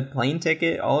 a plane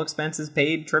ticket, all expenses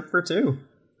paid trip for 2.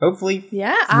 Hopefully,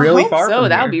 yeah, really I hope far so. From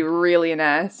that here. would be really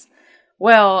nice.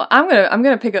 Well, I'm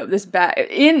gonna pick up this bag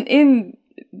in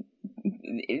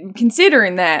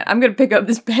considering that I'm gonna pick up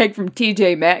this bag from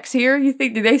TJ Maxx here. You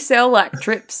think do they sell like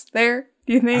trips there?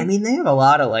 Do you think? I mean, they have a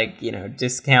lot of like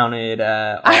discounted.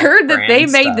 I heard that they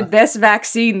made stuff. the best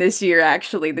vaccine this year.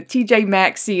 Actually, the TJ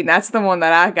Maxine. That's the one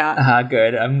that I got.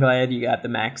 Good. I'm glad you got the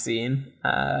Maxine.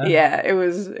 Yeah, it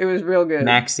was real good.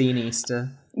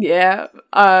 Maxineista. Yeah.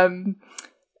 And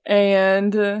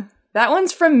that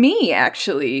one's from me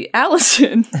actually,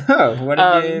 Allison. Oh,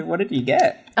 what did you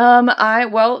get?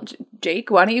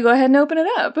 Jake, why don't you go ahead and open it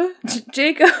up?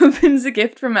 Jake opens a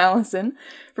gift from Allison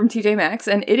from TJ Maxx,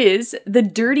 and it is the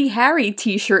Dirty Harry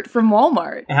t-shirt from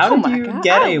Walmart. How did you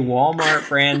get a Walmart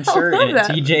brand shirt in a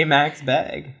TJ Maxx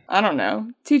bag? I don't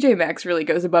know. TJ Maxx really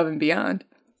goes above and beyond.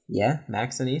 Yeah,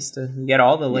 Maxinista. You get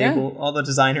all the all the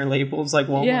designer labels like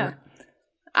Walmart. Yeah.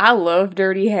 I love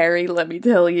Dirty Harry, let me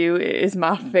tell you. It is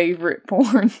my favorite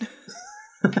porn.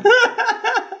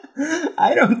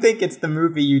 I don't think it's the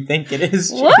movie you think it is.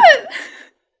 Jake. What?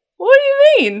 What do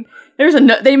you mean?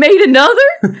 They made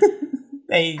another?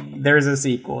 There's a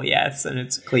sequel, yes, and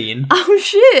it's clean. Oh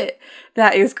shit,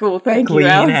 that is cool. Thank you, Clean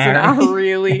Allison. Harry.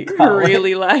 I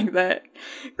really like that.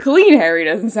 Clean Harry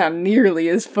doesn't sound nearly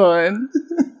as fun.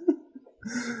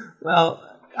 Well,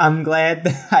 I'm glad.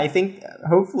 I think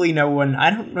hopefully no one. I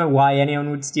don't know why anyone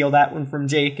would steal that one from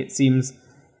Jake. It seems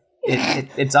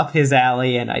it's up his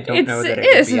alley, and I don't know that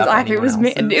it would be up like it was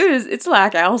me. else's. It's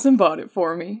like Allison bought it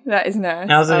for me. That is nice.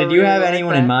 Allison, did you have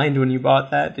anyone in mind? mind when you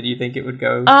bought that? Did you think it would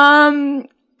go? I'm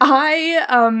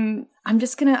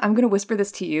gonna whisper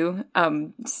this to you,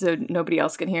 so nobody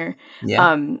else can hear.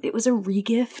 Yeah. It was a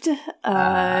regift.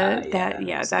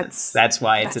 That's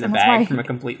why it's in a bag from a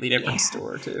completely different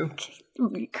store too.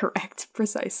 Correct,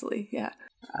 precisely. Yeah.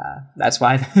 That's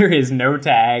why there is no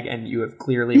tag, and you have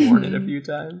clearly worn it a few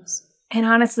times. And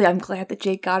honestly, I'm glad that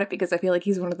Jake got it because I feel like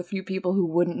he's one of the few people who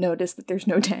wouldn't notice that there's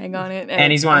no tag on it.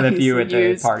 And he's one of the few at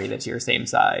the party that's your same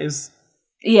size.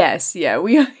 Yes, yeah,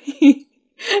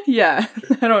 yeah,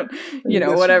 I don't,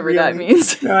 whatever really, that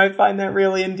means. No, I find that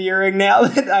really endearing now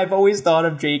that I've always thought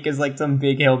of Jake as like some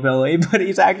big hillbilly, but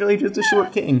he's actually just a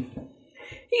short king.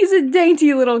 He's a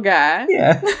dainty little guy.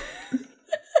 Yeah.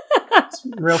 It's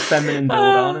real feminine build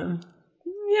on him.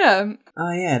 Yeah.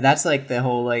 Oh yeah, that's like the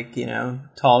whole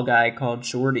tall guy called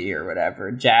Shorty or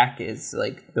whatever. Jack is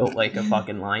like built like a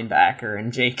fucking linebacker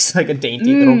and Jake's like a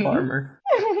dainty little farmer.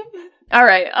 All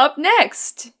right, up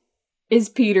next is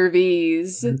Peter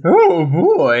V's. Oh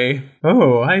boy.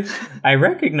 Oh, I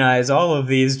recognize all of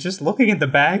these just looking at the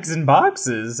bags and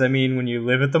boxes. I mean, when you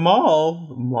live at the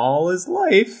mall is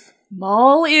life.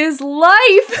 Mall is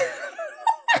life.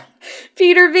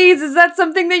 Peter V's, is that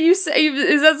something that you say?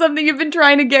 Is that something you've been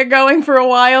trying to get going for a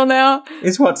while now?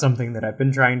 Is what something that I've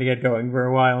been trying to get going for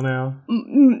a while now?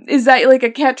 Is that like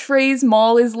a catchphrase,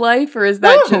 mall is life, or is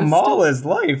that just... mall is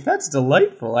life? That's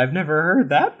delightful. I've never heard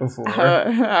that before.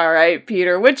 All right,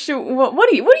 Peter. What do you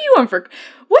want for...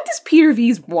 What does Peter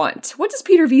V's want? What does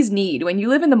Peter V's need? When you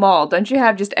live in the mall, don't you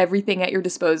have just everything at your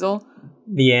disposal?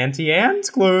 The Auntie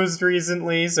Anne's closed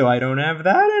recently, so I don't have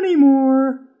that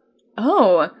anymore.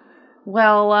 Oh...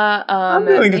 Well, I'm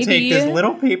going to take this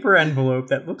little paper envelope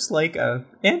that looks like a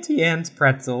Auntie Anne's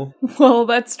pretzel. Well,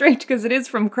 that's strange because it is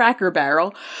from Cracker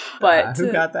Barrel. But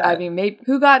who got that? I mean, maybe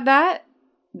who got that?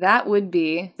 That would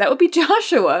be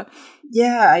Joshua.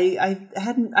 Yeah, I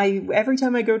every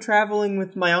time I go traveling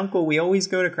with my uncle, we always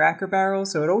go to Cracker Barrel,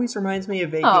 so it always reminds me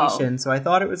of vacation. So I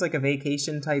thought it was like a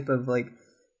vacation type of like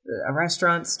a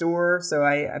restaurant store, so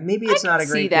maybe it's not a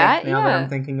great gift now that I'm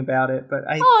thinking about it, but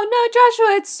Oh no,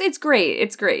 Joshua, it's great.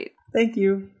 It's great. Thank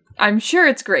you. I'm sure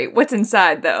it's great. What's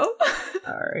inside though?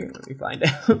 Alright, let me find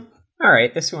out.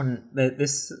 Alright, this one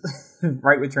this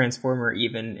Right with Transformer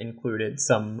even included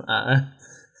some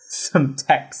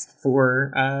text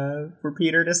for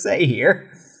Peter to say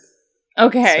here.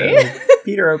 Okay. So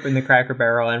Peter opened the Cracker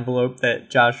Barrel envelope that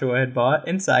Joshua had bought.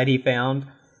 Inside he found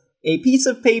a piece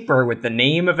of paper with the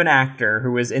name of an actor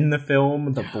who was in the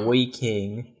film The Boy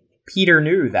King. Peter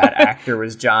knew that actor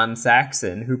was John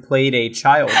Saxon, who played a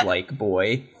childlike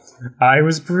boy. I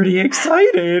was pretty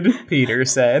excited, Peter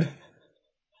said.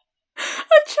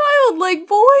 A childlike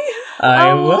boy?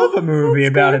 I love a movie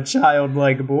about a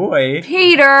childlike boy.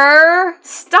 Peter,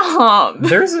 stop.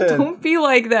 Don't be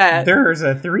like that. There's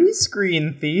a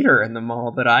 3-screen theater in the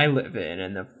mall that I live in,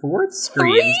 and the 4th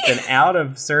screen's been out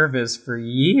of service for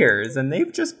years, and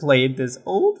they've just played this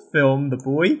old film, The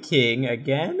Boy King,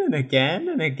 again and again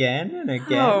and again and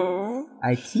again. Oh.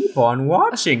 I keep on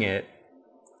watching it.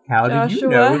 How did you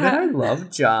know that I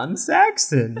love John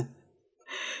Saxon?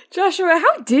 Joshua,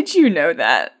 how did you know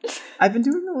that? I've been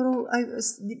doing a little...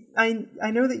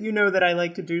 I know that you know that I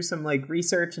like to do some like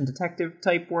research and detective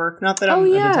type work. Not that I'm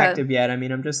a detective yet. I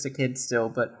mean, I'm just a kid still.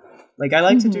 But like, I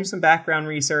like to do some background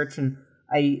research. And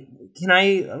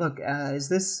is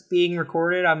this being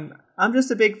recorded? I'm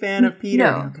just a big fan of Peter.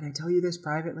 No. Now, can I tell you this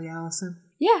privately, Allison?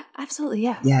 Yeah, absolutely,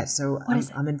 yeah. Yeah, so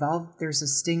I'm involved. There's a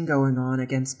sting going on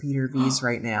against Peter V's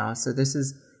right now. So this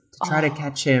is to try to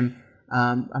catch him.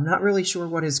 I'm not really sure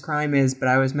what his crime is, but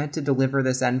I was meant to deliver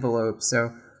this envelope,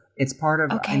 so it's part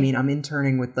of, I mean, I'm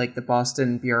interning with, like, the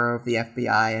Boston Bureau of the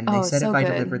FBI, and they said if I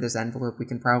deliver this envelope, we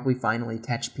can probably finally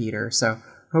catch Peter, so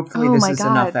hopefully this is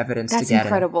enough evidence to get him. That's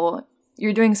incredible.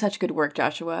 You're doing such good work,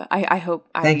 Joshua. I hope.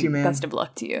 Thank you, man. Best of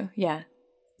luck to you. Yeah.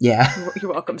 Yeah.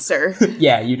 You're welcome, sir.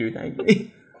 Yeah, you do, thank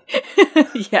me.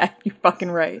 Yeah, you're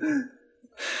fucking right.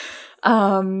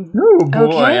 Oh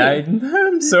boy,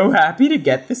 I'm so happy to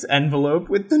get this envelope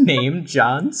with the name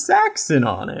John Saxon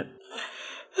on it.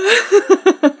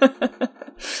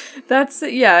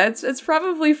 It's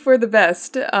probably for the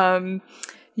best.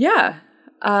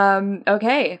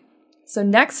 Okay. So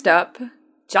next up,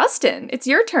 Justin, it's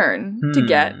your turn to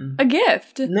get a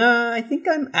gift. No, I think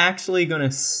I'm actually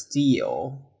gonna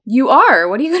steal. You are?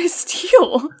 What are you gonna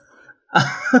steal?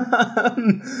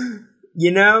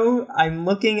 I'm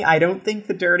looking. I don't think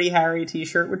the Dirty Harry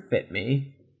t-shirt would fit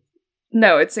me.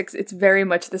 No, it's very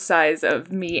much the size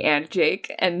of me and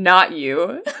Jake, and not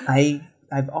you.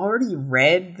 I've already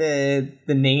read the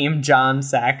name John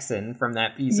Saxon from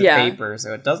that piece of paper,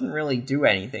 so it doesn't really do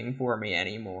anything for me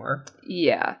anymore.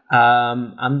 Yeah.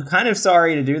 I'm kind of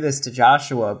sorry to do this to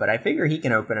Joshua, but I figure he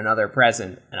can open another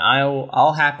present, and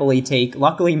I'll happily take.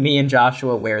 Luckily, me and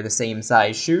Joshua wear the same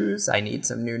size shoes. I need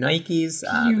some new Nikes.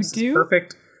 This is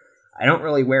perfect. I don't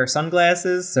really wear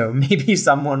sunglasses, so maybe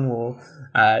someone will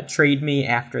trade me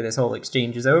after this whole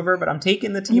exchange is over, but I'm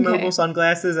taking the T-Mobile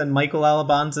sunglasses and Michael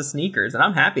Alabanza sneakers, and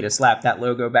I'm happy to slap that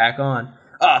logo back on.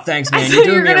 Oh, thanks, man. You're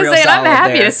doing me a real solid I'm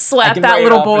happy there. to slap that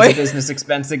little boy. As a business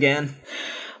expense again.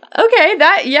 Okay,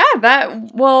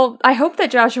 well, I hope that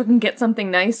Joshua can get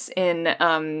something nice in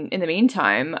the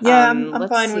meantime. Yeah, I'm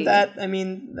fine with that. I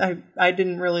mean, I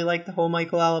didn't really like the whole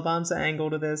Michael Alabanza angle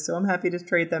to this, so I'm happy to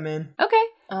trade them in. Okay.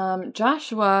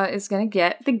 Joshua is gonna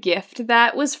get the gift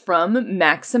that was from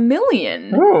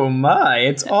Maximilian. Oh my,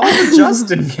 it's all the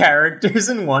Justin characters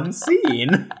in one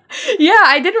scene. Yeah,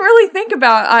 I didn't really think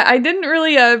about, I didn't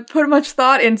really put much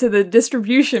thought into the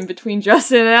distribution between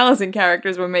Justin and Allison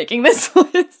characters when making this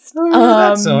list.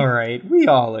 That's alright, we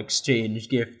all exchange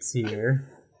gifts here.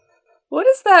 What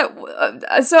is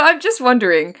that? So I'm just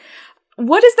wondering,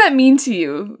 what does that mean to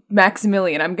you,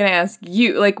 Maximilian? I'm gonna ask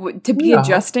you, like, to be a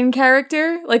Justin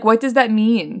character? Like, what does that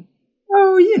mean?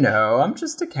 Oh, I'm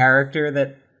just a character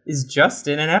that is just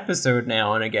in an episode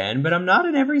now and again, but I'm not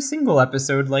in every single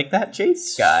episode like that Jake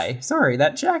guy. Sorry,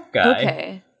 that Jack guy.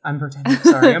 Okay. I'm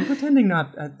pretending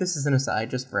not, this is an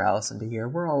aside just for Allison to hear.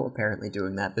 We're all apparently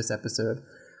doing that this episode.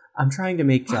 I'm trying to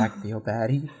make Jack feel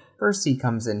bad. First he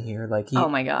comes in here, like oh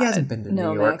my God. He hasn't been to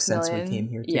New York since we came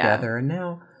here together, and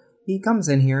now he comes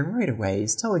in here and right away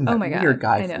he's telling that weird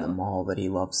guy from the mall that he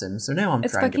loves him. So now I'm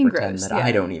trying to pretend that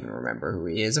I don't even remember who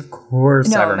he is. Of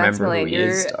course I remember who he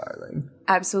is, darling.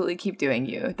 Absolutely keep doing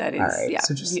you. That is, right,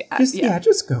 so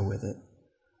just go with it.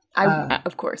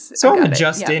 Of course. So I'm a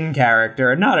just-in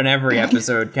character, not an every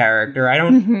episode character. I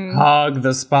don't hog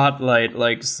the spotlight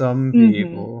like some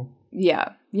people.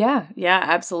 Yeah,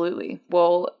 absolutely.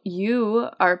 Well, you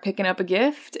are picking up a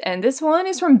gift, and this one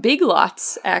is from Big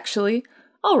Lots, actually.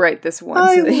 I'll write this one.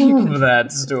 I love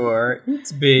that store.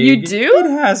 It's big. You do? It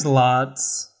has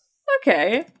lots.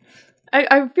 Okay.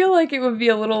 I feel like it would be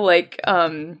a little, like,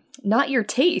 not your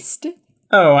taste.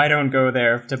 Oh, I don't go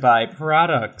there to buy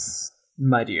products,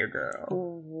 my dear girl.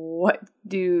 What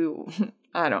do...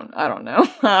 I don't know.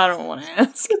 I don't want to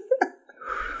ask.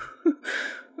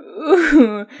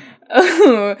 Ooh.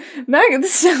 Oh,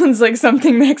 this sounds like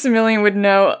something Maximilian would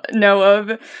know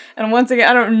of. And once again,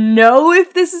 I don't know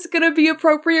if this is going to be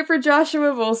appropriate for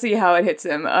Joshua. We'll see how it hits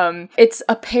him. It's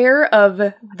a pair of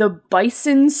the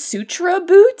Bison Sutra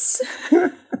boots.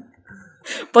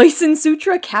 Bison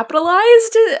Sutra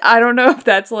capitalized? I don't know if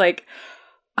that's like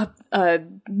a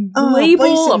label,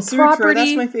 Bison a Sutra, property.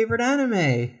 that's my favorite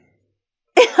anime.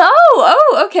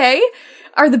 Oh, okay.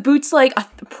 Are the boots like a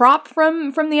prop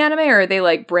from the anime, or are they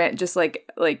like just like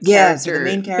yeah? So the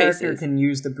main character faces? can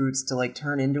use the boots to like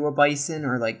turn into a bison,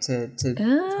 or like to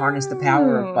harness the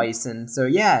power of bison. So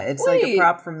yeah, it's like a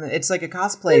prop from it's like a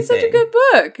cosplay it's thing. Such a good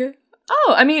book.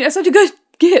 Oh, I mean, it's such a good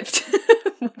gift.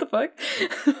 What the fuck?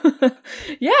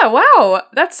 Yeah, wow,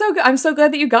 that's so good. I'm so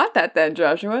glad that you got that then,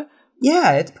 Joshua.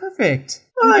 Yeah, it's perfect.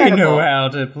 Incredible. I know how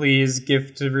to please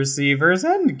gift receivers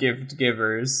and gift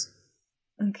givers.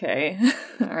 Okay.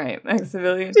 All right,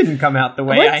 Maximilian. Didn't come out the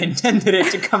way I intended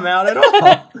it to come out at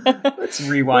all. Let's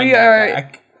rewind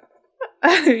back.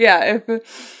 Yeah,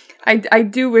 I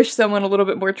do wish someone a little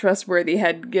bit more trustworthy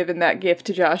had given that gift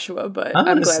to Joshua, but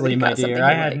honestly, I'm glad that he got my dear,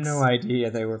 I had likes. no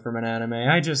idea they were from an anime.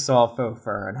 I just saw faux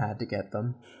fur and had to get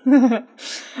them.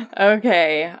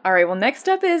 Okay. All right. Well, next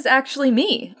up is actually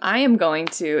me.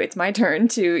 It's my turn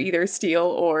to either steal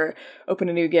or open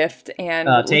a new gift. And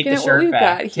take the shirt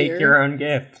back. Take your own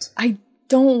gift. I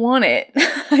don't want it.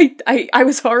 I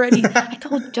was already,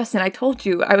 I told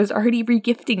you, I was already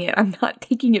regifting it. I'm not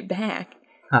taking it back.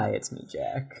 Hi, it's me,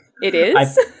 Jack. It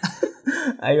is?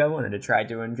 I wanted to try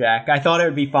doing Jack. I thought it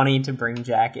would be funny to bring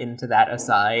Jack into that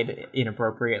aside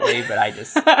inappropriately, but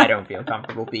I don't feel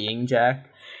comfortable being Jack.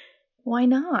 Why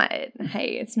not?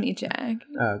 Hey, it's me, Jack.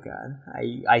 Oh, God.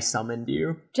 I summoned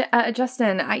you.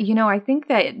 Justin, I think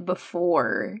that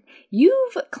before,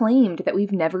 you've claimed that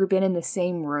we've never been in the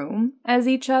same room as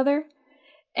each other.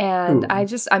 And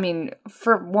Ooh. I mean,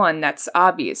 for one, that's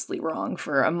obviously wrong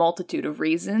for a multitude of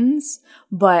reasons,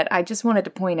 but I just wanted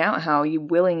to point out how you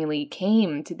willingly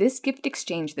came to this gift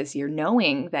exchange this year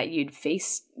knowing that you'd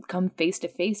come face to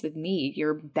face with me,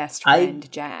 your best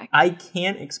friend, Jack. I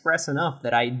can't express enough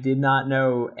that I did not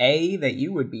know, A, that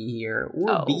you would be here,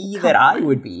 or B, that on. I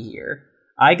would be here.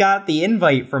 I got the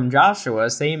invite from Joshua,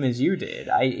 same as you did.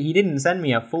 He didn't send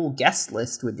me a full guest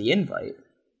list with the invite.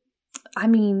 I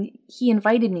mean, he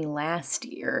invited me last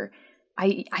year.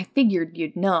 I figured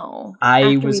you'd know.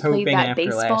 I was hoping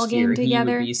after last year he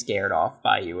would be scared off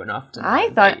by you enough to I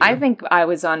think I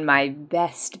was on my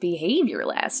best behavior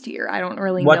last year. I don't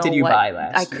really know what did you buy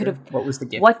last year? What was the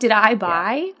gift? What did I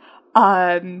buy?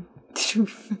 Yeah.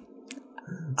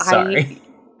 Sorry.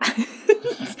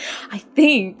 I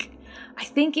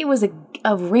think it was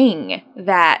a ring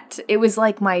that it was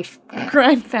like my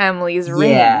family's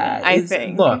ring. I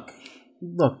think.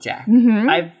 Look, Jack.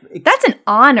 Mm-hmm. That's an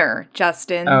honor,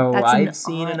 Justin. I've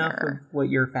seen enough of what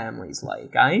your family's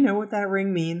like. I know what that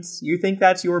ring means. You think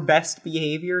that's your best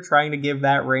behavior, trying to give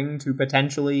that ring to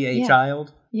potentially a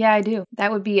child? Yeah, I do.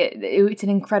 That would be it's an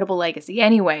incredible legacy.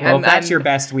 Anyway, well, if that's your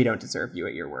best, we don't deserve you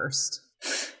at your worst.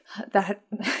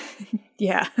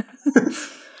 Yeah.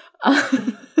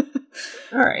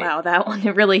 All right. Wow, that one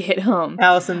really hit home.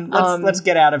 Allison, let's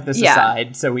get out of this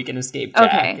aside so we can escape Jack.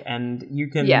 Okay. And you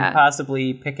can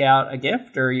possibly pick out a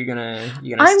gift, or you're gonna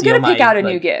I'm gonna pick out a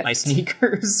new gift. My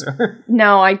sneakers. Or...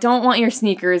 No, I don't want your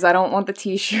sneakers. I don't want the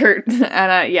T-shirt. And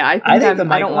I think the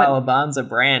Michael Alabanza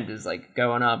brand is like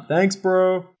going up. Thanks,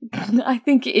 bro. I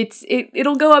think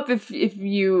it'll go up if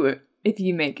you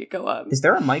make it go up. Is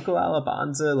there a Michael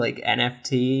Alabanza like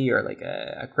NFT or like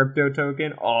a crypto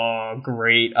token? Oh,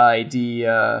 great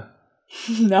idea.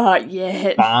 Not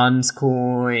yet. Bonds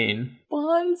coin.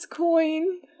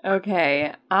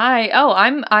 Okay.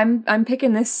 I'm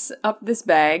picking this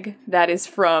bag that is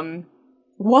from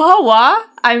Wawa.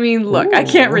 I mean, look, I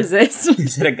can't resist.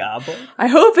 Is it a gobbler? I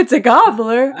hope it's a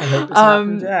gobbler. I hope it's not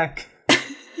from Jack.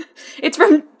 It's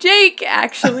from Jake,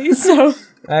 actually, so...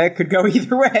 It could go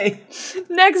either way.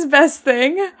 Next best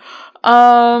thing.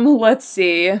 Let's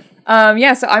see. So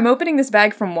I'm opening this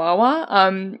bag from Wawa,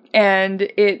 and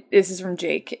this is from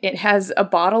Jake. It has a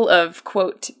bottle of,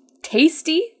 quote,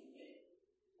 Tasty,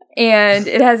 and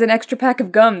it has an extra pack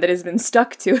of gum that has been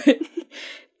stuck to it.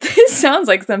 This sounds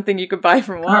like something you could buy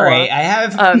from Wawa. All right, I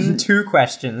have 2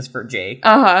 questions for Jake.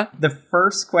 Uh-huh. The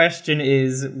first question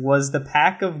is, was the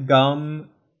pack of gum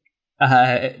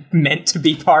meant to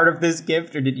be part of this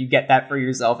gift, or did you get that for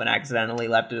yourself and accidentally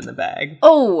left it in the bag?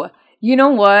 Oh, you know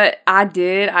what? I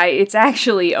did. It's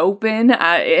actually open,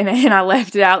 and I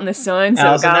left it out in the sun, so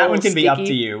Allison, it got that a one can sticky. be up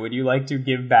to you. Would you like to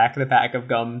give back the pack of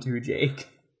gum to Jake?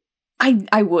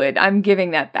 I would. I'm giving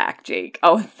that back, Jake.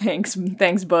 Oh, thanks,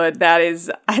 bud. That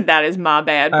is my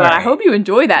bad. But right. I hope you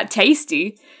enjoy that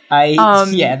Tasty.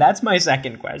 That's my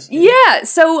second question. Yeah.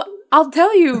 So I'll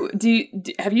tell you.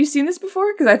 Have you seen this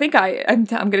before? Because I think I'm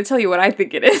going to tell you what I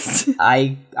think it is.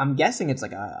 I'm guessing it's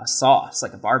like a sauce,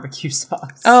 like a barbecue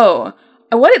sauce. Oh.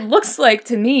 What it looks like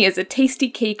to me is a Tasty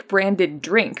Cake branded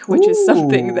drink, which is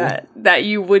something that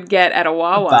you would get at a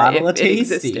Wawa if it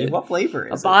existed. What flavor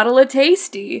is it? A bottle of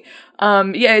Tasty.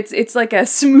 It's like a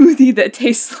smoothie that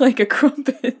tastes like a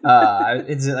crumpet.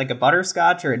 Is it like a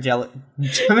butterscotch or a jelly?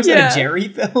 A jerry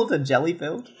filled? A jelly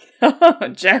filled?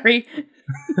 Jerry.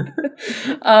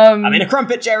 I'm in a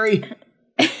crumpet, Jerry.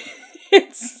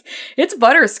 It's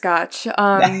butterscotch.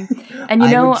 And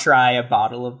I would try a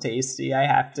bottle of Tasty.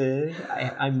 I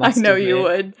must. I know admit. you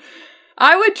would.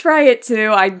 I would try it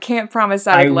too. I can't promise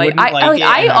I wouldn't like it.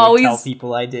 I always would tell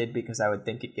people I did because I would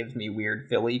think it gives me weird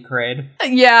Philly cred.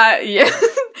 Yeah.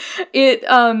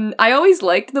 I always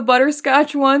liked the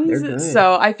butterscotch ones,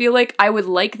 so I feel like I would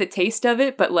like the taste of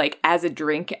it, but like as a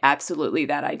drink, absolutely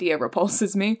that idea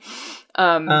repulses me.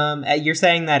 You're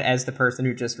saying that as the person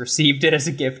who just received it as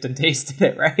a gift and tasted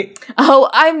it, right? Oh,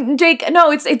 I'm Jake. No,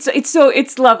 it's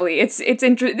lovely.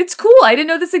 It's cool. I didn't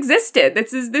know this existed.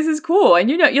 This is cool.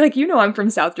 And you know I'm from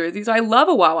South Jersey, so I love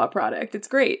a Wawa product. It's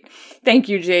great. Thank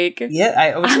you, Jake. Yeah,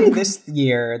 I would say this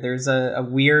year there's a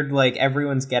weird like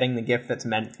everyone's getting the gift that's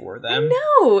meant for them.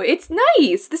 No, it's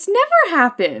nice. This never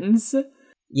happens.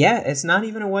 Yeah, it's not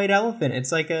even a white elephant.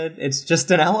 It's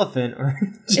just an elephant or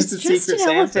just a Secret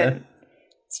Santa. Elephant.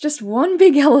 It's just one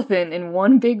big elephant in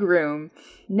one big room.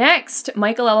 Next,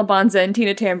 Michael Alabanza and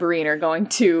Tina Tambourine are going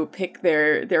to pick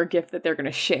their gift that they're going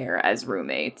to share as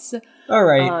roommates. All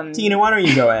right, Tina, why don't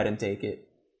you go ahead and take it?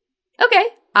 Okay.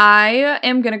 I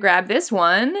am going to grab this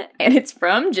one, and it's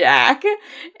from Jack,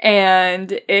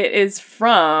 and it is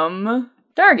from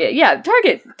Target, yeah,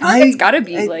 Target's gotta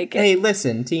be like... Hey,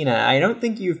 listen, Tina, I don't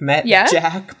think you've met Yeah?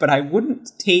 Jack, but I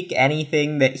wouldn't take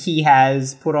anything that he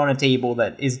has put on a table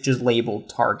that is just labeled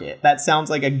Target. That sounds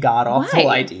like a god-awful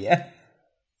Why? idea.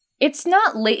 It's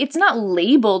not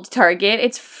labeled Target.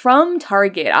 It's from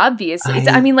Target, obviously.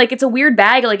 It's a weird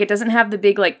bag. Like, it doesn't have the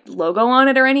big, like, logo on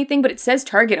it or anything, but it says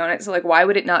Target on it. So, like, why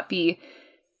would it not be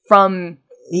from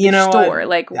the store?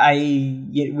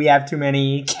 We have too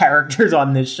many characters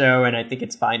on this show, and I think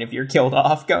it's fine if you're killed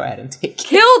off. Go ahead and take it.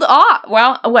 Killed off?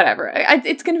 Well, whatever.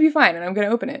 It's going to be fine, and I'm going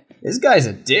to open it. This guy's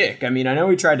a dick. I mean, I know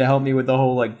he tried to help me with the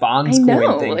whole, like, Bonds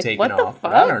coin thing like, taken off, fuck?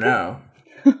 but I don't know.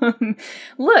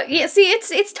 Look, yeah, see,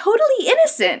 it's totally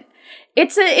innocent.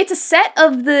 It's a set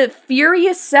of the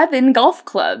Furious 7 golf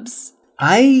clubs.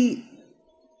 I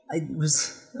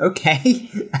was okay.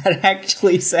 That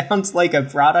actually sounds like a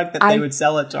product that they would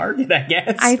sell at Target, I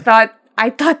guess.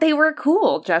 I thought they were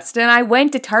cool, Justin. I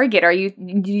went to Target.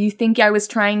 Do you think I was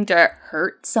trying to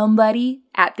hurt somebody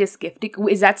at this gifting?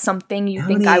 Is that something you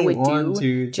think I would do, 1, 2,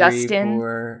 3, Justin?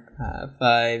 4,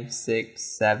 5, 6,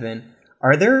 7.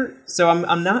 Are there... So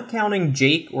I'm not counting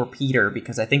Jake or Peter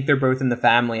because I think they're both in the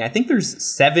family. I think there's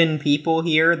 7 people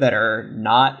here that are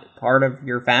not part of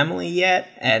your family yet.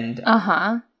 And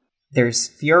there's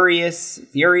Furious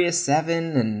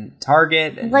 7 and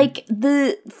Target. And like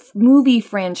the movie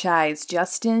franchise,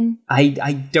 Justin.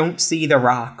 I don't see The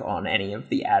Rock on any of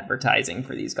the advertising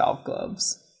for these golf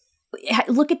clubs.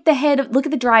 Look at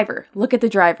the driver. Look at the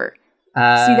driver. See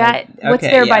that? What's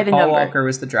there by the Paul number? Walker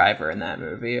was the driver in that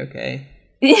movie. Okay.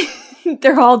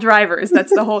 They're all drivers.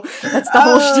 That's the whole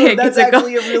shtick. That's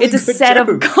actually a really it's a good set joke.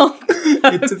 of golf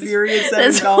clubs. It's a Furious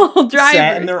 7 golf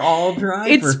set, and they're all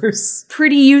drivers. It's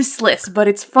pretty useless, but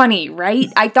it's funny, right?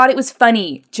 I thought it was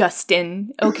funny,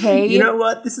 Justin. Okay. You know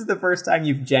what? This is the first time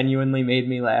you've genuinely made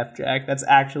me laugh, Jack. That's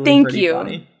actually pretty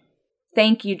funny.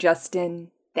 Thank you,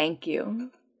 Justin. Thank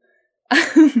you.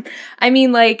 I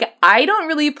mean, like, I don't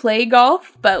really play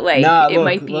golf, but, like,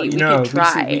 might be, we could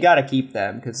try. We gotta keep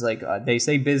them, because, like, they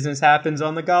say business happens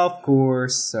on the golf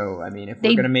course, so, I mean, if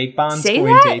we're gonna make Bonds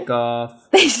coin take off...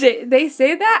 They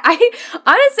say that?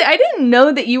 I didn't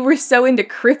know that you were so into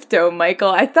crypto, Michael.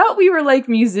 I thought we were, like,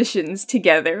 musicians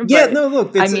together. Yeah, no,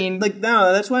 look, that's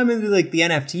why I'm into, like, the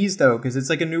NFTs, though, because it's,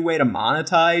 like, a new way to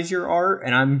monetize your art,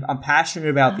 and I'm passionate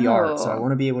about the art, so I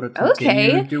want to be able to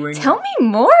continue doing... Tell me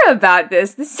more about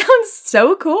this. This sounds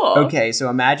so cool. Okay, so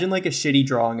imagine, like, a shitty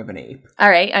drawing of an ape. All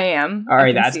right, I am. All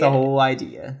right, that's the whole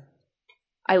idea.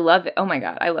 I love it. Oh my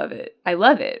god, I love it. I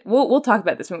love it. We'll talk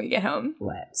about this when we get home.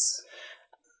 Let's.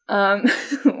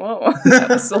 Whoa, that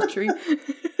was sultry.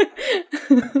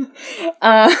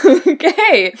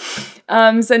 Okay.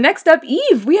 So next up,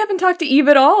 Eve. We haven't talked to Eve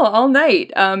at all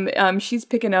night. She's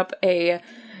picking up a...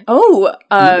 Eve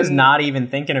is not even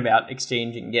thinking about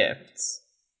exchanging gifts.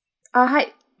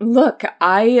 Look,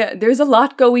 there's a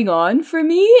lot going on for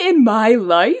me in my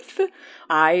life.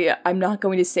 I'm not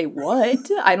going to say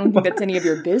what. I don't think that's any of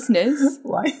your business.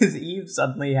 Why does Eve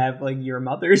suddenly have, like, your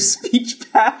mother's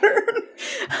speech pattern?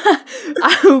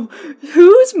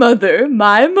 Whose mother?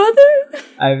 My mother?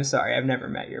 I'm sorry, I've never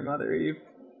met your mother, Eve.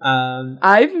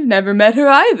 I've never met her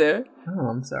either. Oh,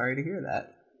 I'm sorry to hear that.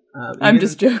 I'm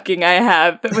just joking, I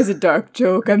have. That was a dark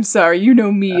joke. I'm sorry. You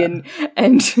know me and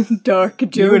dark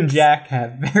jokes. You and Jack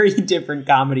have very different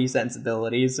comedy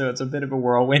sensibilities, so it's a bit of a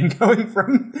whirlwind going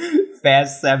from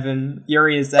Fast 7,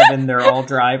 Furious 7, they're all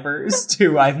drivers,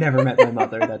 to I've never met my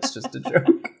mother, that's just a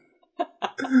joke.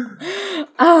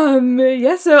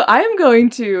 Yeah, so I'm going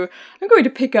to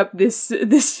pick up this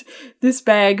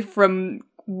bag from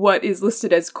what is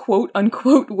listed as quote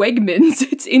unquote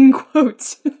Wegmans. It's in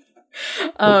quotes.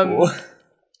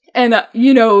 And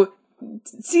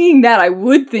seeing that, I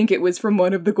would think it was from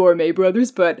one of the Gourmet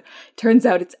brothers, but turns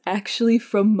out it's actually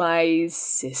from my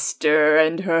sister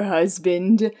and her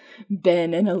husband,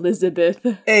 Ben and Elizabeth.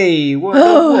 Hey,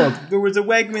 look, there was a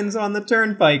Wegmans on the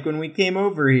turnpike when we came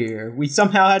over here. We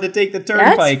somehow had to take the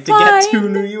turnpike to get to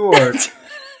New York.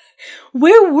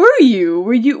 Where were you?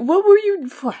 What were you?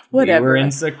 Whatever. We were in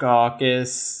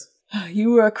Secaucus.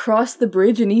 You were across the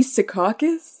bridge in East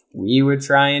Secaucus? We were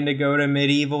trying to go to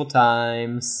medieval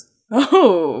times.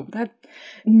 Oh, that...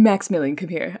 Maximilian, come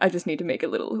here. I just need to make a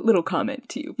little comment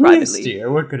to you privately. Yes, dear.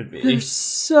 What could it be?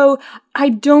 So, I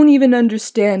don't even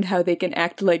understand how they can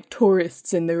act like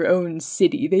tourists in their own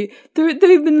city.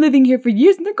 They've been living here for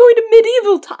years and they're going to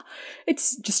medieval times.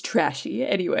 It's just trashy,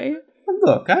 anyway.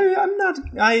 Look,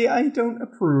 I don't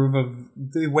approve of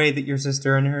the way that your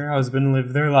sister and her husband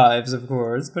live their lives, of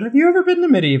course, but have you ever been to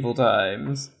medieval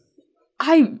times?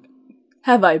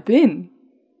 Have I been?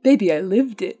 Baby, I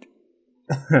lived it.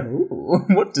 Ooh,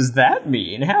 what does that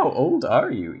mean? How old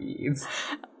are you, Eve?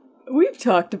 We've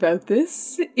talked about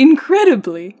this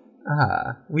incredibly.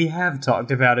 Ah, we have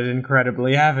talked about it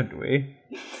incredibly, haven't we?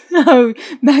 Oh,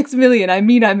 Maximilian, I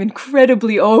mean I'm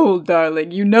incredibly old,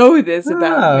 darling. You know this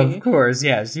about me. Of course,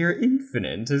 yes. You're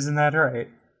infinite, isn't that right?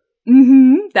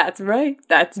 That's right.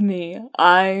 That's me.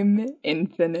 I'm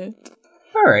infinite.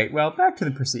 Alright, well, back to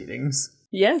the proceedings.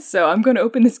 Yes, so I'm going to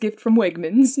open this gift from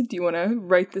Wegmans. Do you want to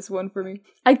write this one for me?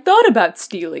 I thought about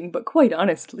stealing, but quite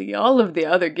honestly, all of the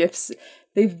other gifts,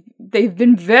 they've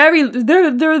been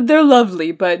they're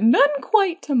lovely, but none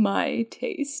quite to my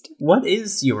taste. What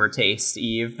is your taste,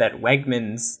 Eve, that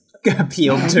Wegmans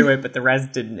appealed to it, but the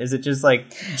rest didn't? Is it just like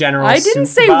general I didn't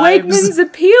soup say vibes? Wegmans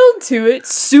appealed to it.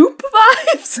 Soup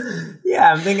vibes?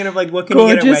 Yeah, I'm thinking of like what can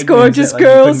Gorgeous, you get at Wegmans gorgeous that, like,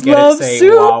 girls you couldn't get love at, say,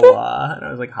 soup. Wawa. And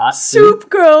I was like, hot soup? Soup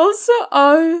girls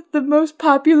are the most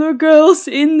popular girls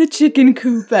in the chicken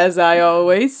coop, as I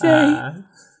always say.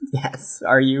 Yes.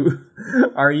 Are you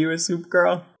a soup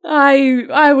girl?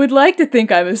 I would like to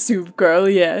think I'm a soup girl,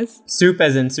 yes. Soup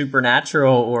as in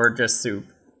supernatural or just soup?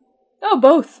 Oh,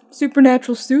 both.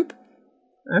 Supernatural soup.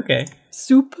 Okay.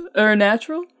 Soup or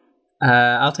natural?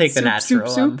 I'll take the Soup, natural.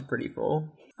 soup. I'm pretty full.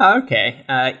 Okay.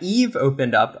 Eve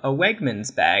opened up a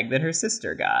Wegmans bag that her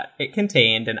sister got. It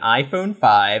contained an iPhone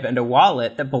 5 and a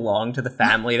wallet that belonged to the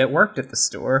family that worked at the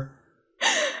store.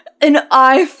 An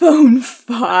iPhone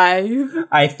 5?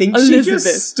 I think Elizabeth. she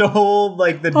just stole,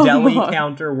 like, the deli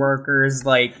counter workers,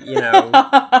 like, you know,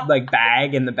 like,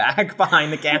 bag in the back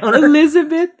behind the counter.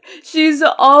 Elizabeth, she's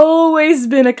always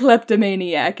been a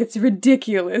kleptomaniac. It's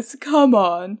ridiculous. Come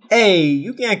on. Hey,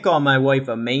 you can't call my wife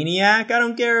a maniac. I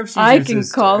don't care if she's I your can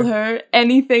sister. call her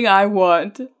anything I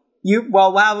want.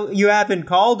 Wow, you haven't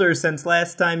called her since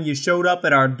last time you showed up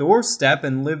at our doorstep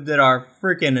and lived at our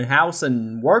freaking house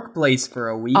and workplace for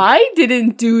a week. I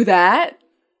didn't do that.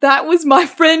 That was my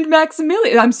friend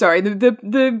Maximilian. I'm sorry,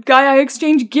 the guy I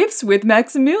exchanged gifts with,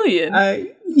 Maximilian.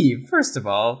 Eve, first of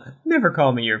all, never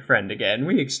call me your friend again.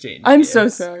 We exchanged I'm gifts. so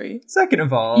sorry. Second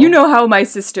of all... You know how my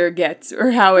sister gets, or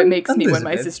how it makes me when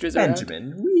my Elizabeth, sister's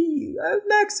Benjamin,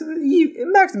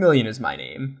 Maximilian is my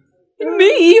name. around.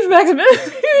 Me, Eve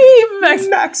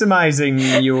Maximilian.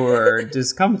 Maximizing your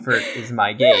discomfort is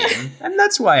my game, and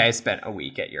that's why I spent a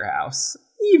week at your house.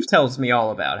 Eve tells me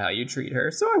all about how you treat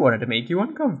her, so I wanted to make you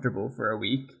uncomfortable for a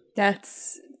week.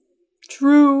 That's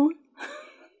true.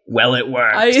 Well, it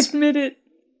worked. I admit it.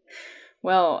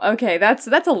 Well, okay, that's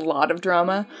a lot of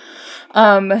drama.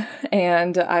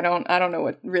 And I don't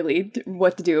know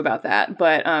what to do about that.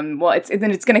 But well, it's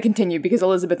going to continue because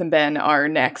Elizabeth and Ben are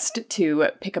next to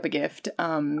pick up a gift.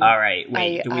 All right,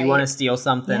 wait. Do we want to steal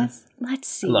something? Yes. Let's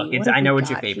see. Look, I know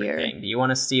it's your favorite thing. Do you want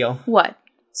to steal? What?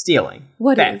 Stealing.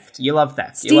 What theft. You love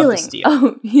theft. Stealing. You love to steal.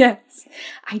 Oh, yes.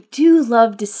 I do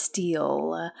love to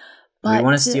steal. But do you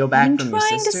want to steal back I'm from your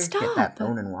trying to sister? Get that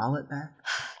phone and wallet back?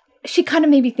 She kind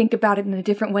of made me think about it in a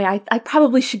different way. I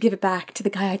probably should give it back to the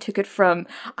guy I took it from.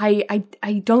 I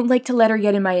don't like to let her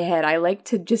get in my head. I like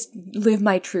to just live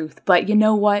my truth. But you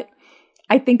know what?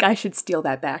 I think I should steal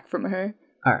that back from her.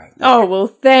 All right. Oh, well,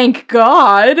 thank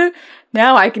God.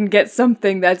 Now I can get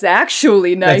something that's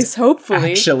actually nice,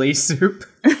 hopefully. Actually soup.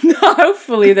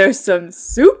 Hopefully there's some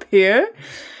soup here.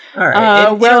 All right. In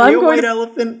I'm a going white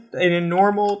elephant, in a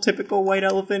normal, typical white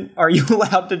elephant, are you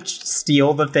allowed to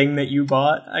steal the thing that you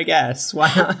bought? I guess.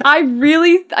 Why not?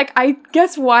 I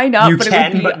guess why not? You but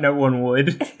can, it would be but no one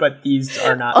would. But these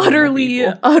are not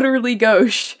utterly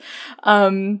gauche.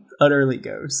 Utterly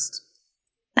ghost.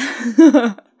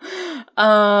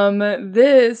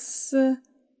 This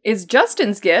is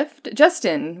Justin's gift.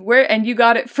 Justin, and you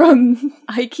got it from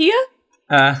IKEA?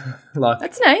 Look.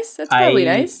 That's nice. That's probably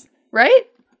nice, right?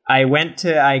 I went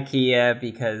to IKEA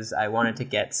because I wanted to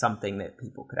get something that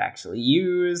people could actually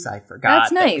use. I forgot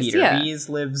that Peter Rees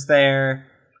lives there.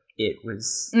 It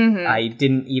was... I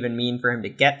didn't even mean for him to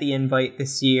get the invite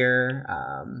this year.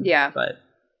 But,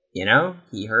 you know,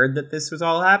 he heard that this was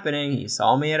all happening. He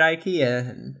saw me at IKEA,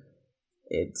 and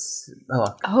it's...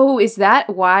 Oh, is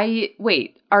that why...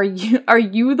 Wait, are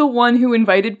you the one who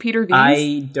invited Peter Rees?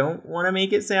 I don't want to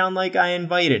make it sound like I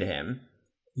invited him.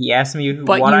 He asked me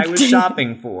what I was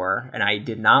shopping for, and I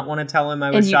did not want to tell him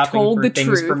I was shopping for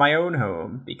things for my own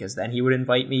home, because then he would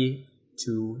invite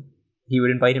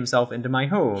himself into my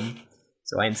home.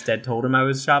 So I instead told him I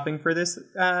was shopping for this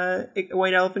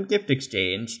White Elephant gift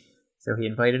exchange. So he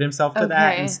invited himself to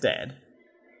that instead.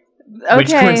 Okay. Which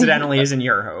coincidentally is in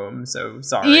your home, so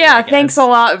sorry. Yeah, thanks a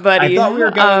lot, buddy. I thought we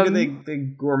were going to the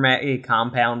gourmet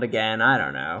compound again. I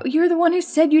don't know. You're the one who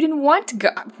said you didn't want to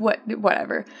go.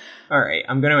 Whatever. All right,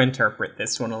 I'm going to interpret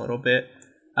this one a little bit.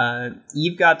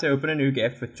 Eve got to open a new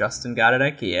gift, which Justin got at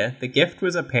IKEA. The gift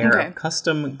was a pair of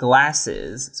custom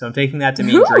glasses. So I'm taking that to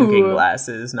mean drinking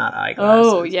glasses, not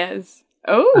eyeglasses. Oh, yes.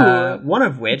 Oh. One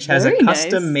of which has a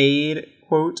custom-made,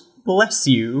 quote, bless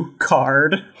you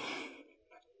card.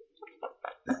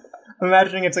 I'm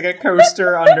imagining it's like a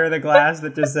coaster under the glass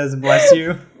that just says bless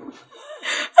you.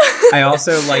 I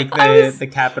also like the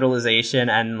capitalization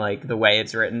and like the way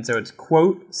it's written. So it's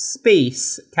quote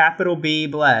space capital B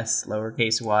bless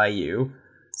lowercase YU.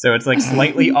 So it's like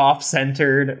slightly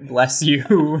off-centered bless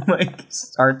you, like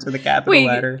starts with a capital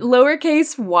letter.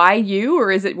 Lowercase YU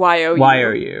or is it YOU?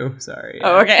 YOU, sorry. Yeah.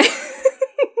 Oh, okay.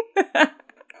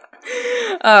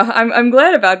 I'm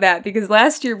glad about that because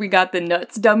last year we got the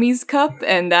Nuts Dummies cup,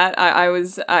 and that I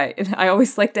always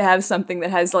like to have something that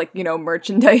has like, you know,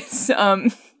 merchandise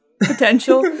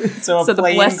potential. so a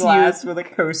plain glass with a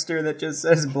coaster that just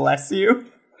says bless you.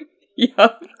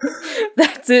 Yup,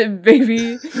 that's it,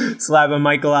 baby. Slap a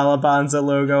Michael Alabanza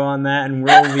logo on that, and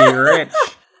we'll be rich.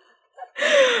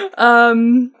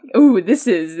 Ooh, this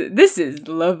is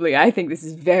lovely. I think this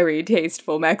is very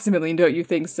tasteful, Maximilian. Don't you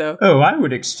think so? Oh, I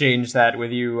would exchange that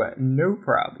with you, no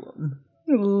problem.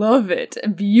 Love it.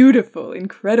 Beautiful,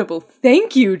 incredible.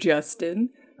 Thank you,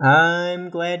 Justin. I'm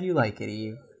glad you like it,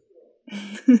 Eve.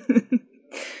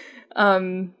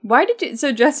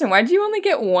 Justin, why did you only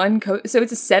get one so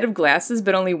it's a set of glasses,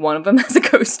 but only one of them has a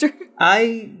coaster?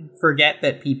 I forget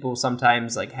that people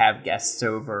sometimes, like, have guests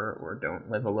over or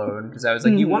don't live alone, because I was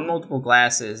like, you want multiple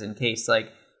glasses in case,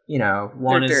 like, you know,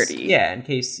 one They're is dirty. Yeah, in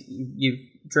case you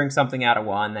drink something out of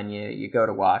one, then you go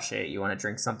to wash it, you want to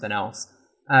drink something else.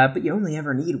 But you only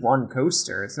ever need one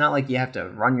coaster. It's not like you have to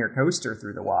run your coaster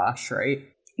through the wash, right?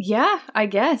 Yeah, I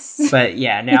guess. But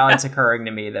yeah, now it's occurring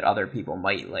to me that other people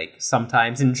might, like,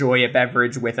 sometimes enjoy a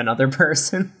beverage with another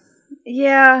person.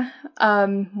 Yeah,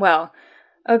 well,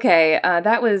 okay,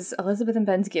 that was Elizabeth and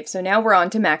Ben's gift. So now we're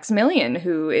on to Maximilian,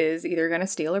 who is either going to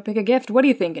steal or pick a gift. What are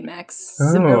you thinking,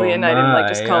 Maximilian? I didn't like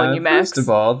just calling you Max. First of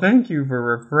all, thank you for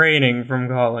refraining from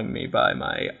calling me by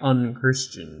my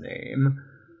unchristian name.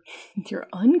 Your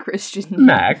unchristian name?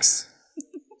 Max.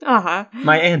 Uh-huh.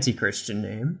 My anti-Christian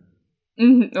name.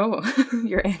 Mm-hmm. Oh,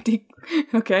 your auntie.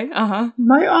 Okay, uh-huh.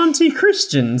 My auntie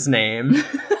Christian's name.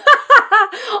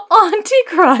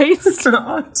 Antichrist.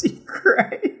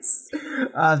 Antichrist.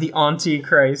 The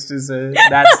Antichrist is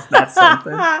that's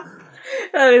something.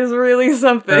 That is really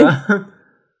something.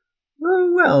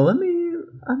 Well,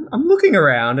 I'm looking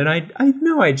around, and I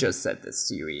know I just said this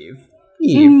to you, Eve.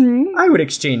 Eve, I would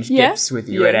exchange gifts with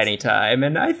you at any time,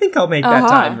 and I think I'll make that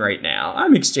time right now.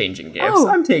 I'm exchanging gifts.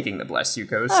 I'm taking the Bless You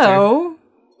coaster. Oh,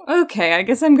 okay. I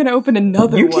guess I'm going to open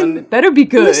another one. It better be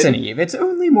good. Listen, Eve, it's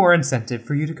only more incentive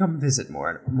for you to come visit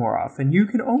more often. You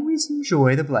can always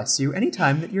enjoy the Bless You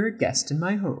anytime that you're a guest in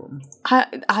my home.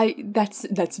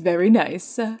 That's very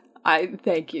nice. I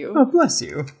thank you. Oh, bless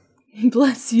you.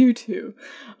 Bless you too.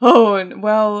 Oh, and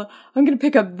well, I'm gonna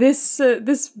pick up this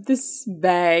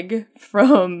bag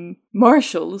from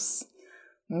Marshall's,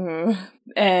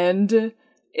 and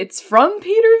it's from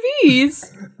Peter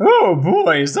V's. Oh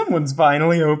boy, someone's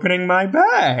finally opening my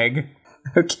bag.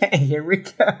 Okay, here we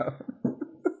go.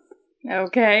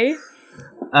 Okay.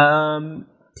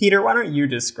 Peter, why don't you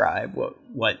describe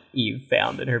what Eve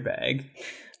found in her bag?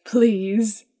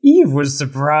 Please. Eve was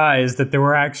surprised that there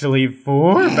were actually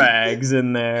 4 bags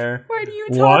in there. Why do you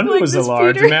talk One like was this, a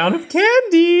large Peter? amount of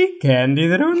candy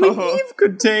that only Eve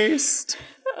could taste.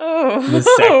 Oh, The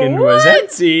second was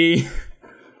empty.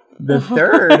 The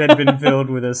third had been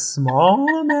filled with a small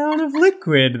amount of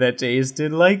liquid that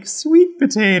tasted like sweet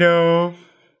potato.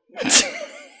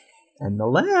 And the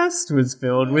last was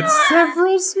filled with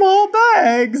several small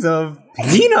bags of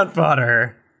peanut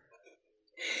butter.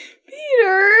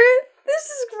 Peter, this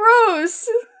is gross.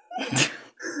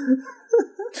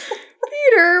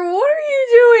 Peter, what are you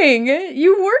doing?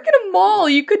 You work in a mall.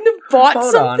 You couldn't have bought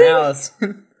something? Hold on,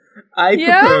 Allison. I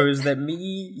propose that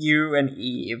me, you, and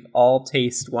Eve all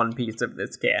taste one piece of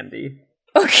this candy.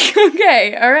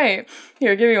 Okay, all right.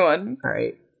 Here, give me one. All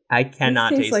right. I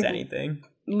cannot taste like anything.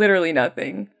 Literally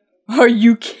nothing. Are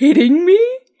you kidding me?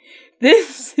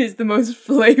 This is the most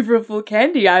flavorful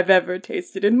candy I've ever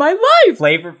tasted in my life.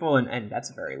 Flavorful and that's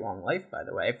a very long life, by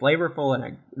the way. Flavorful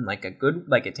and like a good,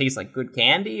 like it tastes like good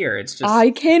candy, or it's just.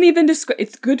 I can't even describe.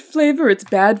 It's good flavor. It's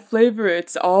bad flavor.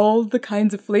 It's all the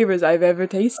kinds of flavors I've ever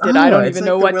tasted. I don't even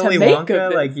know what to make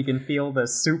of it. Like you can feel the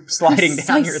soup sliding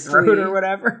down your throat or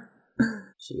whatever.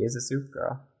 She is a soup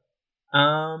girl.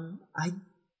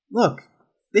 Look,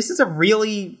 this is a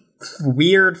really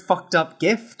weird, fucked up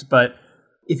gift, but.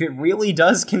 If it really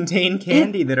does contain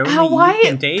candy that only you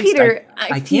can taste, Peter,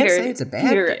 I can't say it's a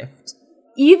bad gift.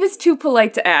 Eve is too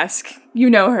polite to ask. You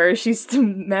know her. She's the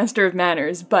master of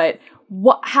manners. But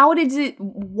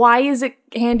why is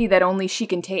it candy that only she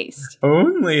can taste?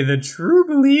 Only the true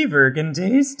believer can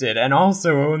taste it, and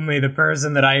also only the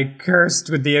person that I cursed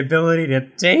with the ability to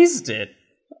taste it.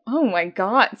 Oh my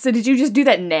god. So did you just do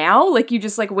that now? Like you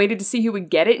just waited to see who would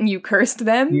get it and you cursed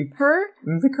them? Her?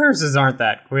 The curses aren't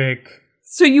that quick.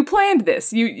 So you planned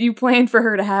this. You planned for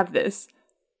her to have this.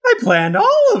 I planned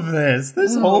all of this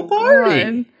whole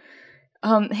party.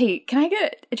 God. Hey, can I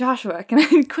get Joshua? Can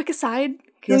I quick aside?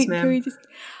 Yes, ma'am. Can we just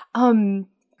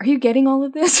are you getting all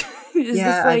of this?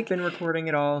 I've been recording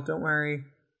it all. Don't worry.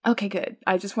 Okay, good.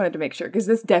 I just wanted to make sure because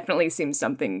this definitely seems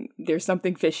there's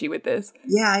something fishy with this.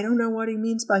 Yeah, I don't know what he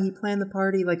means by he planned the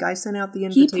party. Like I sent out the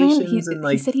invitations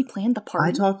he said he planned the party.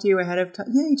 I talked to you ahead of time.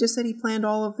 Yeah, he just said he planned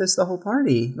all of this, the whole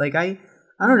party. Like I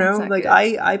don't know. Like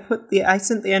good. I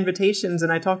sent the invitations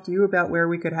and I talked to you about where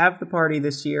we could have the party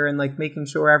this year and like making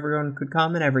sure everyone could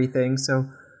come and everything. So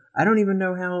I don't even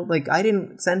know how. Like I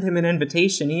didn't send him an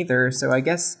invitation either. So I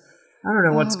guess I don't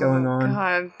know what's going on.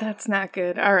 God, that's not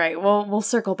good. All right, well we'll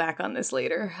circle back on this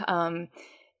later.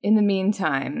 In the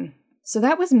meantime, so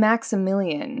that was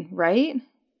Maximilian, right?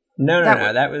 No.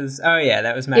 That was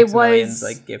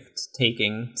Maximilian's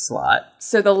gift-taking slot.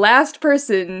 So the last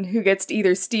person who gets to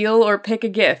either steal or pick a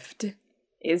gift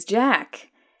is Jack.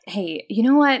 Hey, you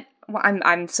know what? Well,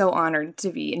 I'm so honored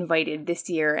to be invited this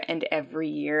year and every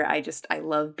year. I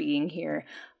love being here.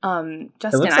 Justin,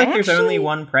 it looks like there's only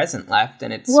one present left,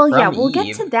 and it's we'll Eve.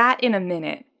 get to that in a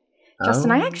minute. Justin,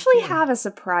 I actually have a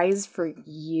surprise for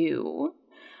you.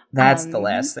 That's the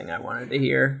last thing I wanted to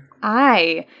hear.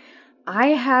 I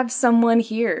have someone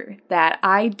here that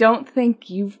I don't think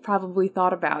you've probably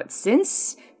thought about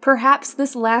since perhaps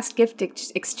this last gift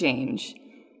exchange.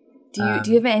 Do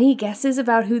you have any guesses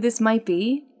about who this might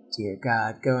be? Dear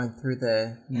God, going through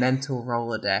the mental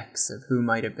Rolodex of who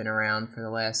might have been around for the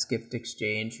last gift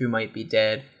exchange, who might be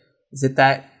dead. Is it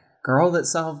that girl that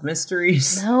solved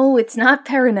mysteries? No, it's not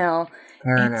Perenelle.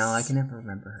 I can never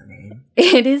remember her name.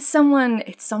 It's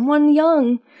someone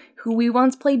young who we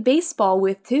once played baseball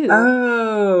with, too.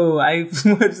 Oh,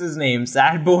 what's his name?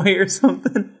 Sad Boy or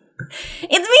something? It's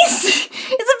me!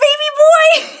 It's a baby boy!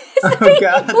 It's the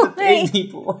baby boy! The baby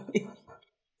boy.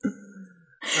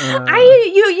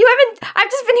 You haven't, I've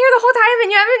just been here the whole time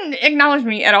and you haven't acknowledged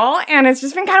me at all, and it's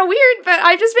just been kind of weird, but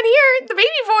I've just been here, the baby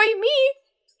boy, me.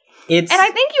 And I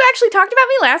think you actually talked about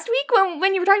me last week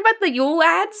when you were talking about the Yule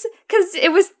lads, because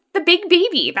it was the big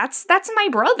baby. That's my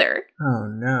brother. Oh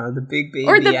no, the big baby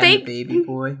or the and the baby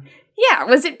boy. Yeah,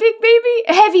 was it big baby?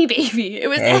 Heavy baby. It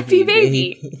was heavy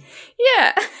baby.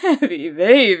 Yeah, heavy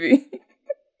baby.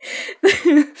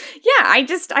 Yeah, I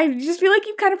just feel like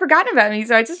you've kind of forgotten about me,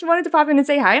 so I just wanted to pop in and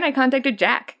say hi, and I contacted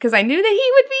Jack, because I knew that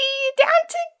he would be down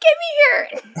to get me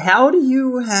here. How do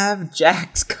you have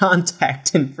Jack's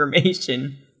contact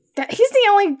information? He's the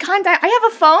only contact. I have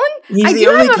a phone. He's the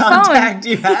only contact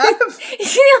you have?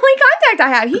 He's the only contact I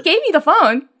have. He gave me the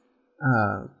phone.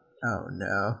 Oh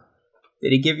no.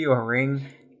 Did he give you a ring?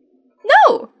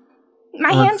 No!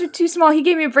 My hands are too small. He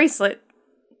gave me a bracelet.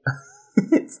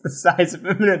 It's the size of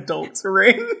an adult's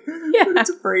ring. Yeah. But it's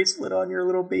a bracelet on your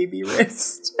little baby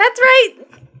wrist. That's right.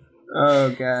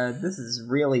 Oh god, this is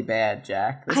really bad,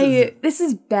 Jack. This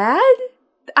is bad?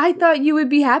 I thought you would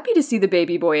be happy to see the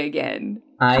baby boy again.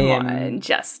 Come on,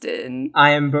 Justin.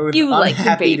 I am both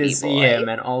unhappy to see boy. him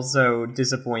and also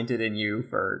disappointed in you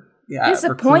for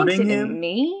disappointed him. In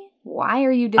me? Why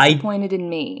are you disappointed in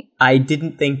me? I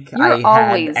didn't think You're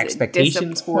I had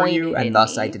expectations for you, and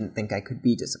thus me. I didn't think I could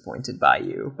be disappointed by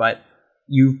you. But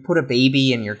you put a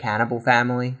baby in your cannibal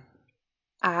family?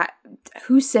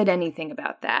 Who said anything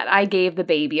about that? I gave the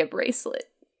baby a bracelet.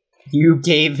 You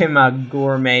gave him a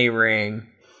gourmet ring.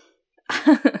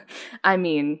 I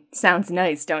mean, sounds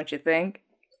nice, don't you think?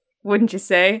 Wouldn't you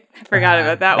say? I forgot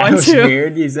about that one, was too.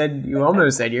 Weird. You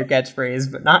almost said your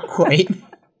catchphrase, but not quite.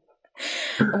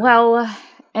 Well,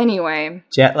 anyway.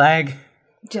 Jet lag?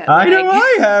 I know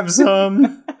I have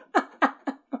some.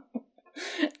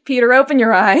 Peter, open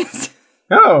your eyes.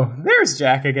 Oh, there's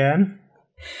Jack again.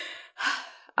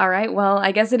 All right, well,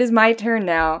 I guess it is my turn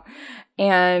now.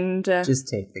 And just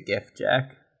take the gift,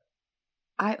 Jack.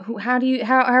 How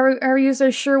are you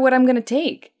so sure what I'm going to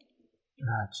take?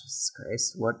 Ah, Jesus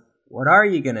Christ. What are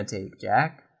you going to take,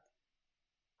 Jack?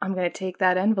 I'm going to take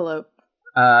that envelope.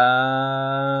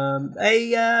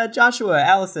 Hey, Joshua,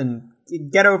 Allison,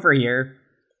 get over here.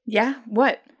 Yeah,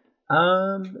 what?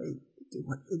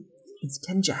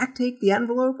 Can Jack take the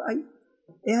envelope? I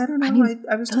don't know.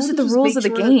 I was those told are the rules of the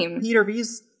game. Peter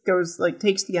V's goes, like,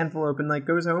 takes the envelope and, like,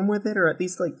 goes home with it, or at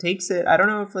least, like, takes it. I don't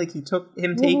know if, like,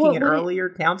 taking it earlier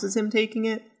counts as him taking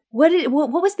it.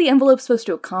 What was the envelope supposed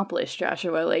to accomplish,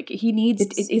 Joshua? Like, he needs,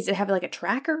 is it have, like, a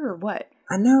tracker or what?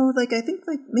 I know, like, I think,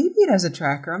 like, maybe it has a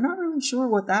tracker. I'm not really sure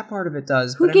what that part of it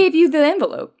does. Who gave you the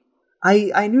envelope?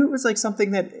 I knew it was, like,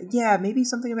 something that, yeah, maybe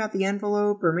something about the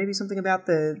envelope, or maybe something about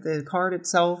the card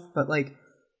itself, but, like,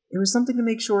 it was something to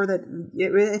make sure that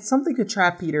it's something to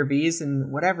trap Peter V's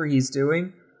and whatever he's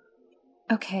doing.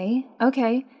 Okay.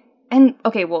 And,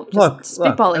 okay, well, just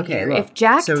spitballing here. Look. If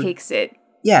Jack takes it...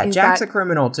 Yeah, Jack's a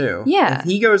criminal, too. Yeah. If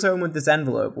he goes home with this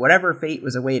envelope, whatever fate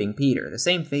was awaiting Peter, the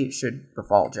same fate should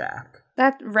befall Jack.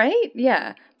 That, right?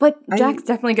 Yeah. But Jack's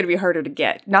definitely going to be harder to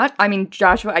get.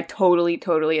 Joshua, I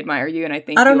totally admire you, and I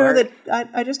think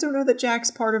I just don't know that Jack's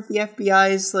part of the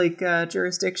FBI's, like,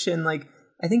 jurisdiction. Like,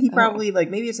 I think he probably, like,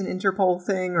 maybe it's an Interpol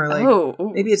thing, or, like,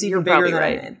 maybe it's even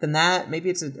bigger than that. Maybe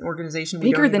it's an organization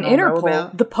we don't even know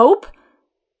about. The Pope?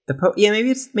 The Pope? Yeah,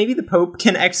 maybe the Pope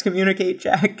can excommunicate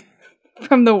Jack.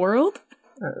 From the world?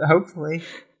 Hopefully.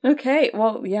 Okay,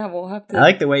 well, yeah, we'll have to... I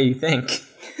like the way you think.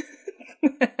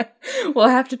 We'll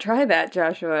have to try that,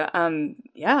 Joshua.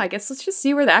 Yeah, I guess let's just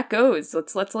see where that goes.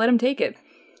 Let's let him take it.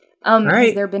 Right.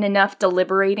 Has there been enough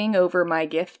deliberating over my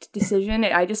gift decision?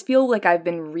 I just feel like I've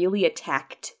been really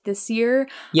attacked this year.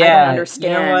 Yeah, I don't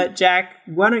understand. You know what, Jack?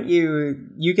 Why don't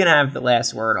you can have the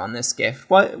last word on this gift.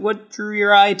 What drew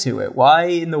your eye to it? Why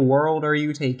in the world are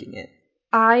you taking it?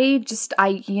 I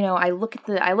look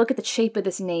at the shape of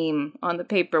this name on the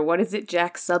paper. What is it,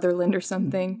 Jack Sutherland or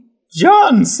something?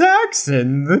 John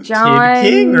Saxon, the Kid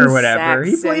King or whatever.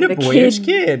 He played a boyish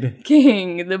kid.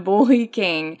 King, the boy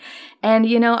king. And,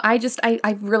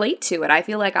 I relate to it. I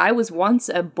feel like I was once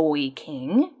a boy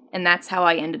king, and that's how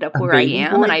I ended up where I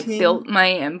am. And I built my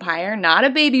empire, not a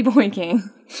baby boy king.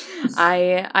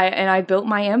 I built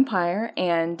my empire,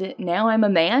 and now I'm a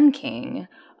man king.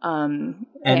 And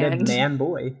a man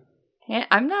boy.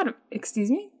 I'm not, excuse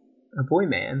me? A boy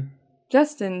man.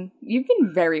 Justin, you've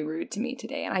been very rude to me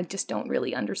today, and I just don't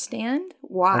really understand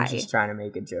why. I'm just trying to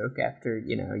make a joke after,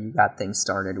 you got things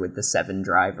started with the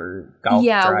 7-driver golf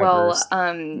drivers.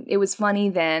 Well, it was funny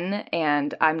then,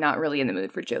 and I'm not really in the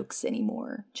mood for jokes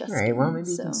anymore, Justin. All right, well,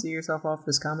 maybe you can see yourself off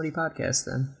this comedy podcast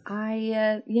then.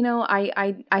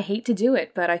 I hate to do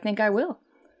it, but I think I will.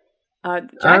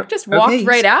 Jack just walked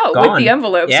right out with the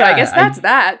envelope, so I guess that's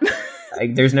that.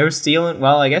 There's no stealing.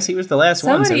 Well, I guess he was the last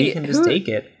one, so he can just take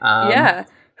it. Yeah.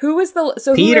 Who was the...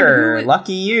 So Peter,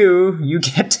 lucky you. You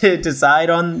get to decide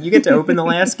on... You get to open the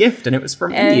last gift, and it was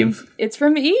from Eve. It's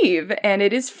from Eve, and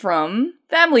it is from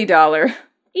Family Dollar.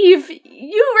 Eve,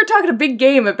 you were talking a big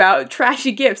game about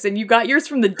trashy gifts, and you got yours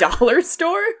from the dollar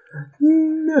store?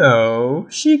 No,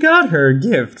 she got her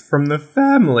gift from the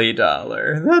Family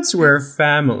Dollar. That's where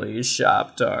families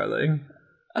shop, darling.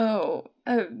 Oh,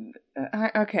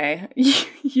 okay.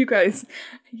 You guys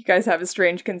have a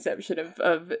strange conception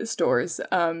of stores.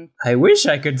 I wish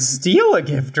I could steal a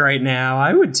gift right now.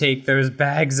 I would take those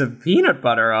bags of peanut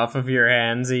butter off of your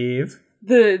hands, Eve.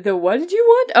 The what did you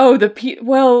want? Oh,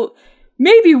 well,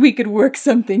 maybe we could work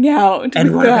something out.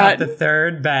 And what about the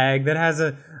third bag that has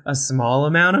a small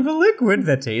amount of a liquid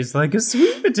that tastes like a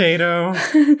sweet potato?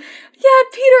 Yeah,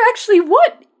 Peter, actually,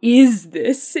 what is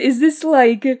this? Is this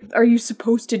like, are you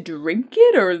supposed to drink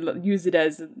it or use it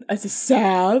as a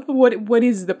salve? What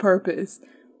is the purpose?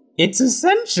 It's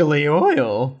essentially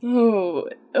oil.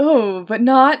 Oh, but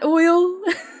not oil?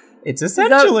 It's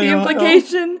essentially oil. Is that the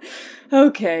implication?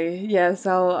 Okay, yes,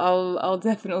 I'll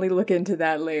definitely look into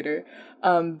that later.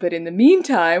 But in the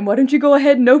meantime, why don't you go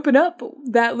ahead and open up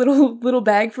that little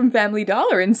bag from Family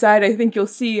Dollar? Inside, I think you'll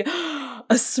see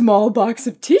a small box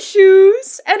of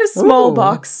tissues and a small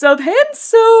box of hand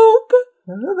soap.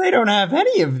 Well, they don't have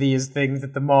any of these things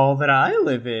at the mall that I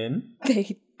live in.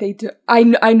 They do. I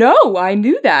know. I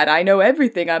knew that. I know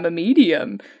everything. I'm a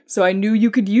medium, so I knew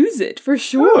you could use it for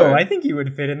sure. Oh, I think you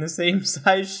would fit in the same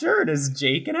size shirt as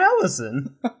Jake and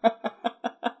Allison.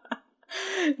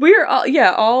 We're all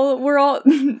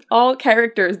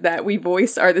characters that we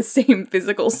voice are the same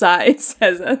physical size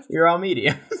as us. You're all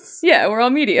mediums. Yeah, we're all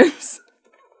mediums.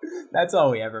 That's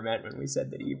all we ever meant when we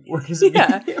said that Eve wears a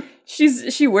medium.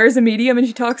 She wears a medium and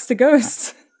she talks to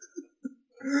ghosts.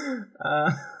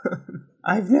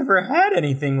 I've never had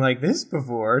anything like this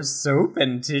before. Soap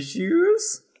and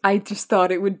tissues? I just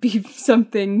thought it would be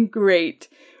something great.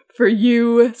 For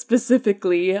you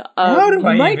specifically. How do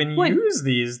I even use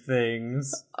these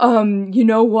things? You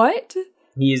know what?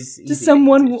 He's just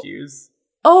someone. Tissues.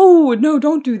 Oh no!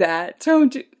 Don't do that.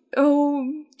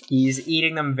 He's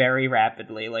eating them very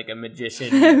rapidly, like a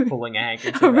magician pulling a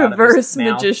handkerchief a out reverse of his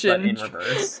mouth, magician, but in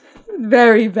reverse.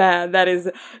 Very bad. That is,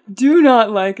 do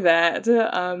not like that.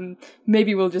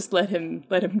 Maybe we'll just let him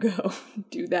go.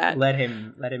 Do that. Let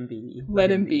him be.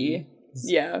 Let him be.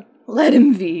 Yeah. Let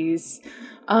him V's.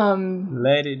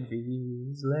 Let it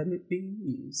be. Let it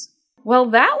be. Well,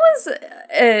 that was,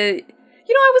 I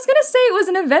was gonna say it was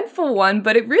an eventful one,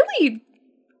 but it really,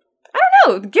 I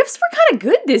don't know, the gifts were kind of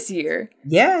good this year.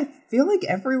 Yeah, I feel like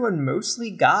everyone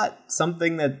mostly got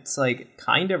something that's, like,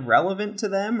 kind of relevant to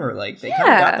them, or, like, they kind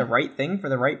of got the right thing for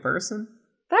the right person.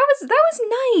 That was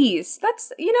nice.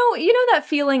 That's, you know that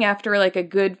feeling after, like, a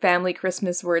good family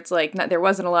Christmas where it's, like, there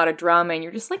wasn't a lot of drama, and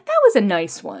you're just like, that was a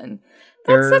nice one.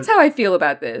 That's how I feel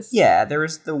about this. Yeah, there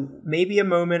was maybe a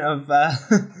moment of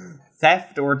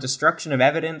theft or destruction of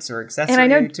evidence or accessory to a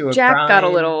crime. And I know Jack got a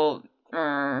little,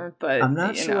 but I'm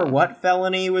not sure what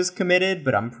felony was committed,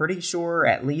 but I'm pretty sure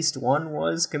at least one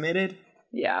was committed.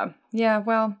 Yeah,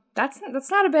 well, that's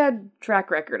not a bad track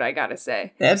record, I gotta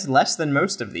say. That's less than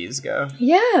most of these go.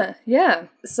 Yeah.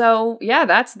 So, yeah,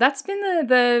 that's been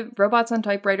the Robots on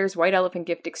Typewriters White Elephant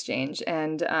Gift Exchange,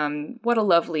 and what a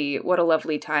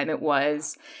lovely time it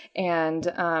was.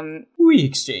 And we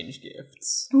exchanged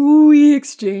gifts. We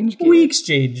exchanged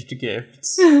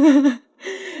gifts.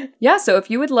 Yeah, so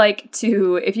if you would like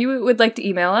to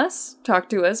email us, talk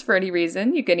to us for any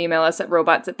reason, you can email us at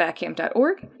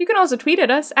robots@backcamp.org. You can also tweet at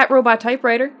us at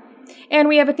robottypewriter. And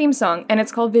we have a theme song, and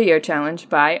it's called Video Challenge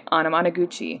by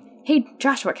Anamanaguchi. Hey,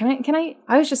 Joshua, can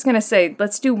I was just gonna say,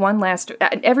 let's do one last,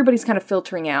 everybody's kind of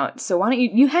filtering out, so why don't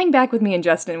you hang back with me and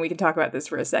Justin, and we can talk about this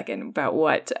for a second, about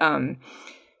what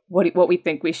we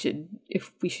think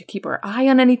if we should keep our eye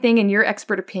on anything, in your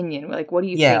expert opinion. Like, what do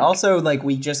you think? Yeah, also, like,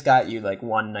 we just got you, like,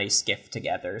 one nice gift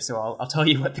together, so I'll tell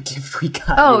you what the gift we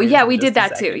got. Oh, yeah, we did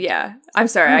that too, yeah. I'm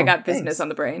sorry, I got business thanks. on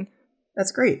the brain.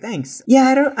 That's great, thanks.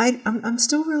 Yeah, I'm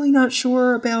still really not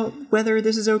sure about whether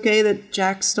this is okay that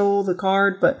Jack stole the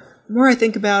card, but the more I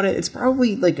think about it, it's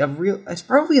probably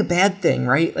a bad thing,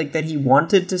 right? Like, that he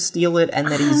wanted to steal it and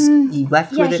that he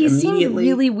left with it immediately. Yeah, he seemed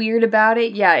really weird about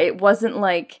it. Yeah, it wasn't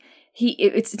like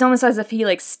it's almost as if he,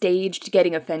 like, staged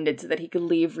getting offended so that he could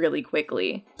leave really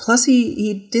quickly. Plus,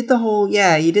 he did that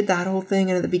whole thing,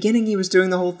 and at the beginning he was doing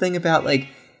the whole thing about, like,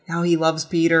 how he loves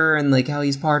Peter and, like, how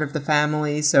he's part of the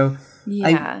family, so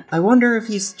yeah. I wonder if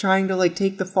he's trying to, like,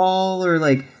 take the fall, or,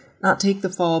 like, not take the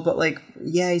fall, but, like,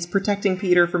 yeah, he's protecting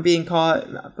Peter from being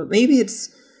caught, but maybe it's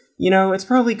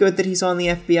probably good that he's on the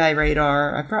FBI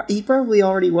radar. He probably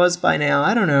already was by now,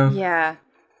 I don't know. Yeah.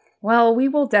 Well, we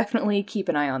will definitely keep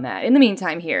an eye on that. In the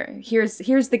meantime, here's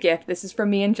the gift. This is from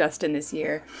me and Justin this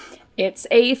year. It's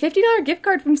a $50 gift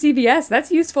card from CVS.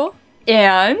 That's useful.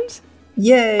 And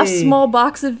yay! A small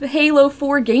box of Halo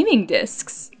 4 gaming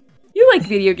discs. You like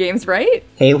video games, right?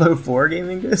 Halo 4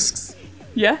 gaming discs?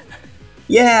 Yeah.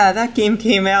 Yeah, that game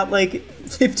came out, like,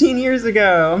 15 years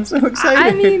ago. I'm so excited.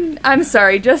 I mean, I'm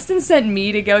sorry. Justin sent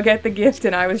me to go get the gift,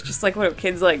 and I was just like, what do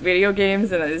kids like video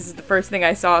games? And this is the first thing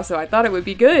I saw, so I thought it would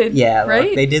be good. Yeah, right?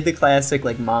 Look, they did the classic,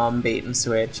 like, mom bait and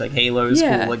switch. Like, Halo's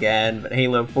cool again, but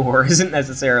Halo 4 isn't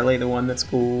necessarily the one that's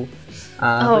cool.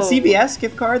 But CVS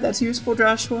gift card, that's useful,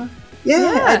 Joshua.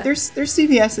 Yeah. There's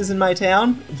CVS's in my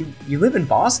town. You live in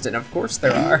Boston, of course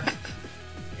there are.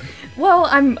 Well,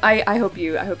 I hope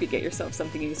you get yourself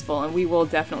something useful, and we will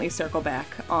definitely circle back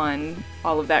on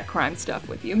all of that crime stuff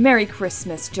with you. Merry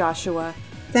Christmas, Joshua.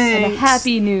 Thanks. And a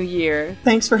Happy New Year.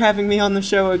 Thanks for having me on the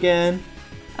show again.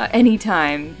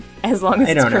 Anytime, as long as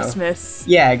it's Christmas.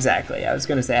 Yeah, exactly. I was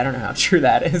going to say, I don't know how true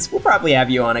that is. We'll probably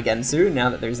have you on again soon, now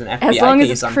that there's an FBI case unfolding. As long as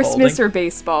it's Christmas or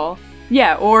baseball.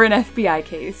 Yeah, or an FBI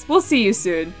case. We'll see you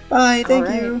soon. Bye, thank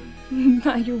you.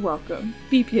 You're welcome.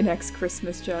 Beep you next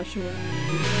Christmas, Joshua.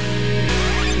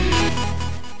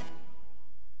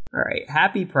 All right,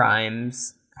 happy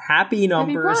primes. Happy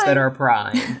numbers that are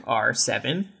prime are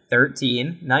 7,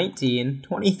 13, 19,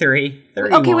 23,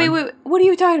 31. Okay, wait. What are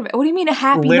you talking about? What do you mean a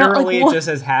happy number? Literally, it just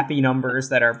says happy numbers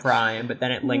that are prime, but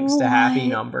then it links to happy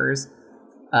numbers.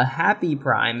 A happy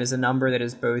prime is a number that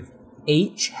is both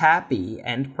H-happy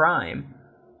and prime.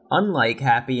 Unlike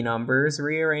happy numbers,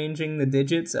 rearranging the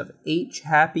digits of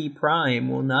H-happy prime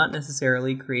will not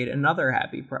necessarily create another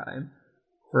happy prime.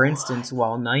 For instance,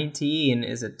 while 19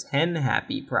 is a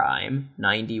 10-happy prime,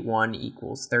 91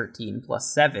 equals 13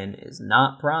 plus 7 is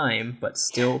not prime, but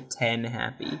still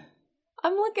 10-happy.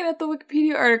 I'm looking at the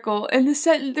Wikipedia article, and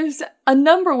there's a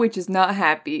number which is not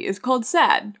happy is called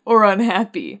sad or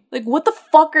unhappy. Like, what the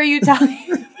fuck are you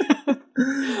talking about?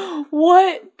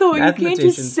 What? Though you can't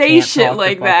just say shit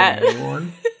like that.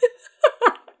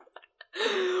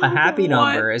 A happy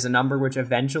number is a number which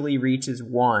eventually reaches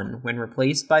 1 when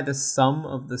replaced by the sum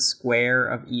of the square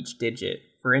of each digit.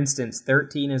 For instance,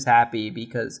 13 is happy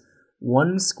because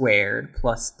 1 squared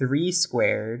plus 3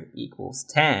 squared equals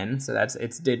 10. So that's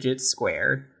its digits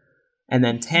squared. And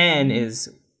then 10 is,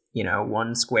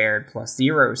 1 squared plus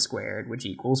 0 squared, which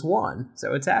equals 1.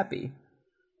 So it's happy.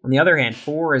 On the other hand,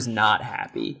 4 is not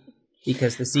happy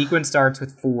because the sequence starts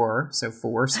with 4. So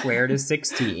 4 squared is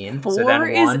 16. 4 so then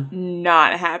is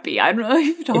not happy. I don't know if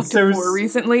you've talked to 4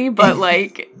 recently, but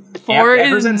 4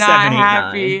 is not 7, 8,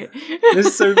 happy. 9. This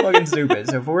is so fucking stupid.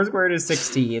 So 4 squared is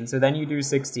 16. So then you do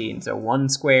 16. So 1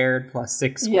 squared plus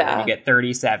 6 squared, you get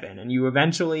 37. And you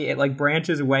eventually, it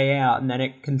branches way out and then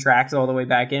it contracts all the way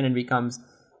back in and becomes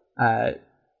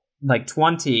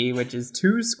 20, which is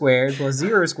 2 squared plus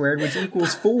 0 squared, which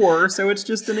equals 4. So it's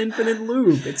just an infinite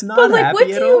loop. It's not happy at all. But what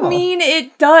do you mean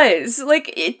it does?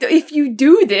 If you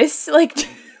do this,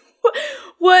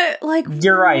 what,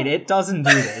 You're right, it doesn't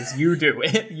do this. You do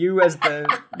it. You, as the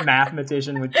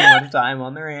mathematician with too much time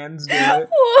on their hands, do it.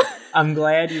 I'm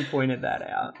glad you pointed that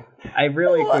out. I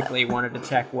really quickly wanted to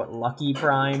check what lucky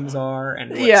primes are and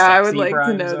what sexy I would like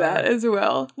primes to know are. that as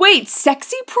well. Wait,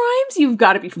 sexy primes? You've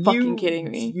got to be fucking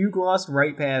kidding me. You glossed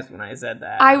right past when I said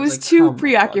that. I was too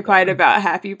preoccupied about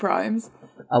happy primes.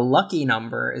 A lucky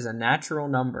number is a natural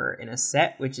number in a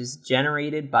set which is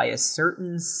generated by a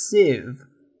certain sieve.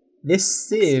 This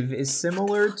sieve is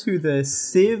similar to the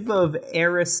sieve of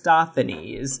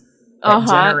Aristophanes.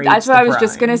 That's what I was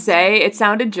just gonna say. It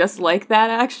sounded just like that,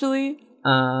 actually.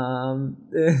 I'm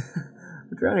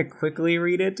trying to quickly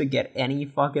read it to get any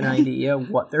fucking idea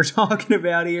what they're talking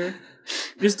about here.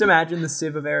 Just imagine the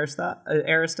sieve of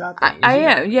Aristophanes. I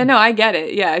am. Yeah, no, I get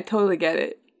it. Yeah, I totally get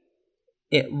it.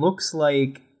 It looks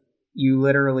like you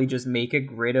literally just make a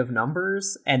grid of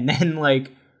numbers and then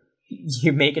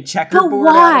you make a checkerboard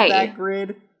out of that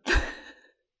grid.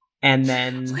 And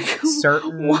then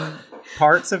certain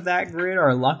parts of that grid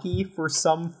are lucky for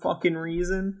some fucking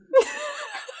reason.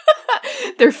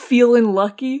 They're feeling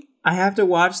lucky. I have to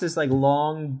watch this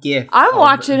long GIF. I'm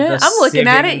watching it. I'm looking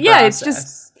at it. Yeah,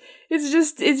 process.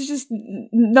 it's just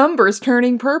numbers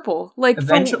turning purple.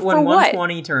 Eventually, for when what?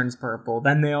 120 turns purple,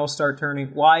 then they all start turning.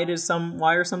 Why are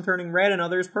some turning red and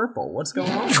others purple? What's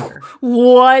going on here?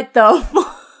 What the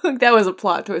fuck? That was a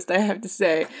plot twist, I have to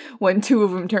say, when 2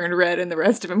 of them turned red and the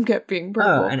rest of them kept being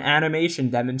purple. An animation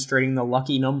demonstrating the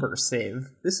lucky number sieve.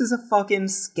 This is a fucking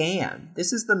scam.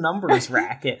 This is the numbers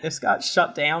racket. This got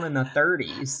shut down in the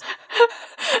 30s.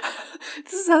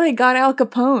 This is how they got Al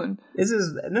Capone. This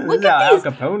is how Al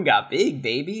Capone got big,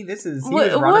 baby. He was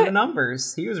running the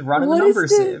numbers. He was running the number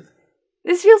sieve.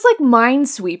 This feels like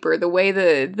Minesweeper, the way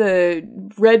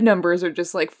the red numbers are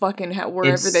just fucking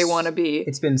wherever they want to be.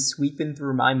 It's been sweeping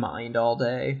through my mind all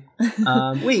day. Wait,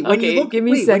 when okay, you look, give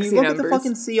me sexy when you look numbers. at the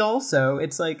fucking see also,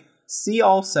 it's see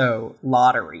also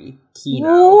lottery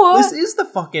Keno. What? This is the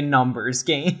fucking numbers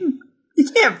game. You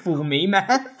can't fool me,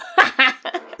 man.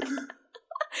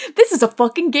 This is a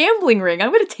fucking gambling ring.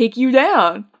 I'm gonna take you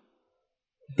down.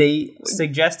 They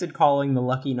suggested calling the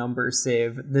lucky number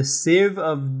sieve the sieve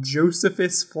of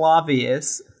Josephus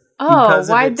Flavius. Oh,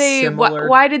 why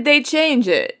did they change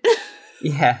it?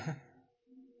 Yeah.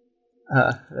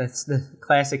 That's the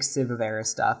classic sieve of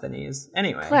Aristophanes.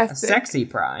 Anyway, a sexy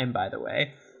prime, by the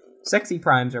way. Sexy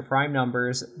primes are prime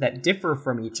numbers that differ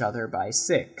from each other by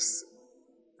 6.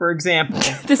 For example,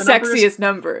 the sexiest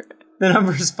number. The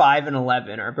numbers 5 and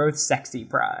 11 are both sexy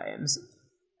primes.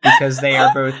 Because they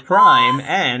are both prime,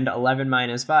 and 11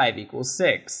 minus 5 equals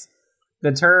 6.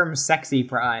 The term sexy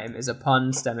prime is a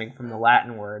pun stemming from the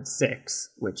Latin word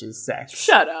six, which is sex.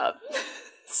 Shut up.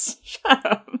 Shut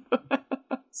up.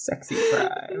 Sexy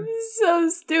prime. So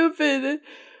stupid.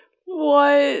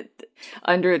 What?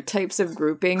 Under types of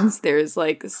groupings, there's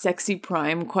sexy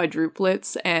prime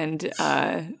quadruplets, and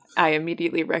I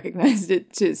immediately recognized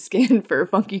it to scan for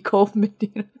Funky Cold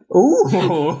Medina.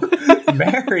 Ooh,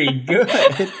 very good.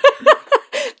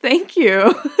 Thank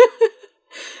you.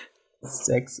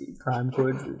 Sexy prime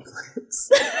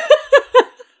quadruplets.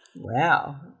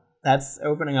 Wow. That's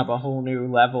opening up a whole new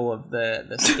level of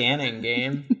the scanning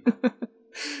game.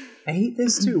 I hate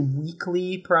this too.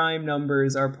 Weakly prime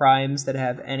numbers are primes that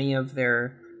have any of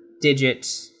their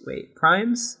digits...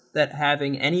 primes that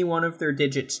having any one of their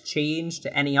digits change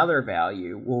to any other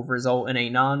value will result in a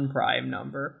non-prime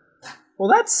number. Well,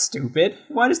 that's stupid.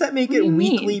 Why does that make it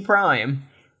weakly prime?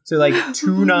 So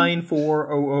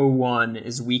 294001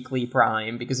 is weakly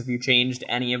prime because if you changed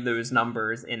any of those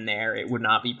numbers in there, it would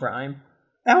not be prime.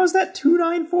 How is that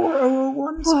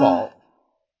 294001's fault?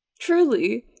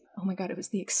 Truly. Oh my god, it was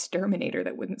the exterminator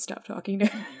that wouldn't stop talking to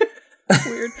her.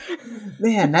 Weird.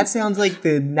 Man, that sounds like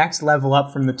the next level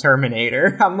up from the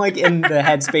Terminator. I'm like in the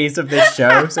headspace of this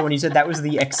show. So when you said that was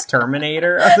the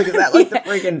Exterminator, I was like, is that like the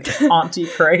freaking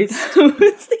Antichrist?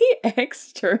 Who's the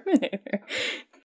Exterminator?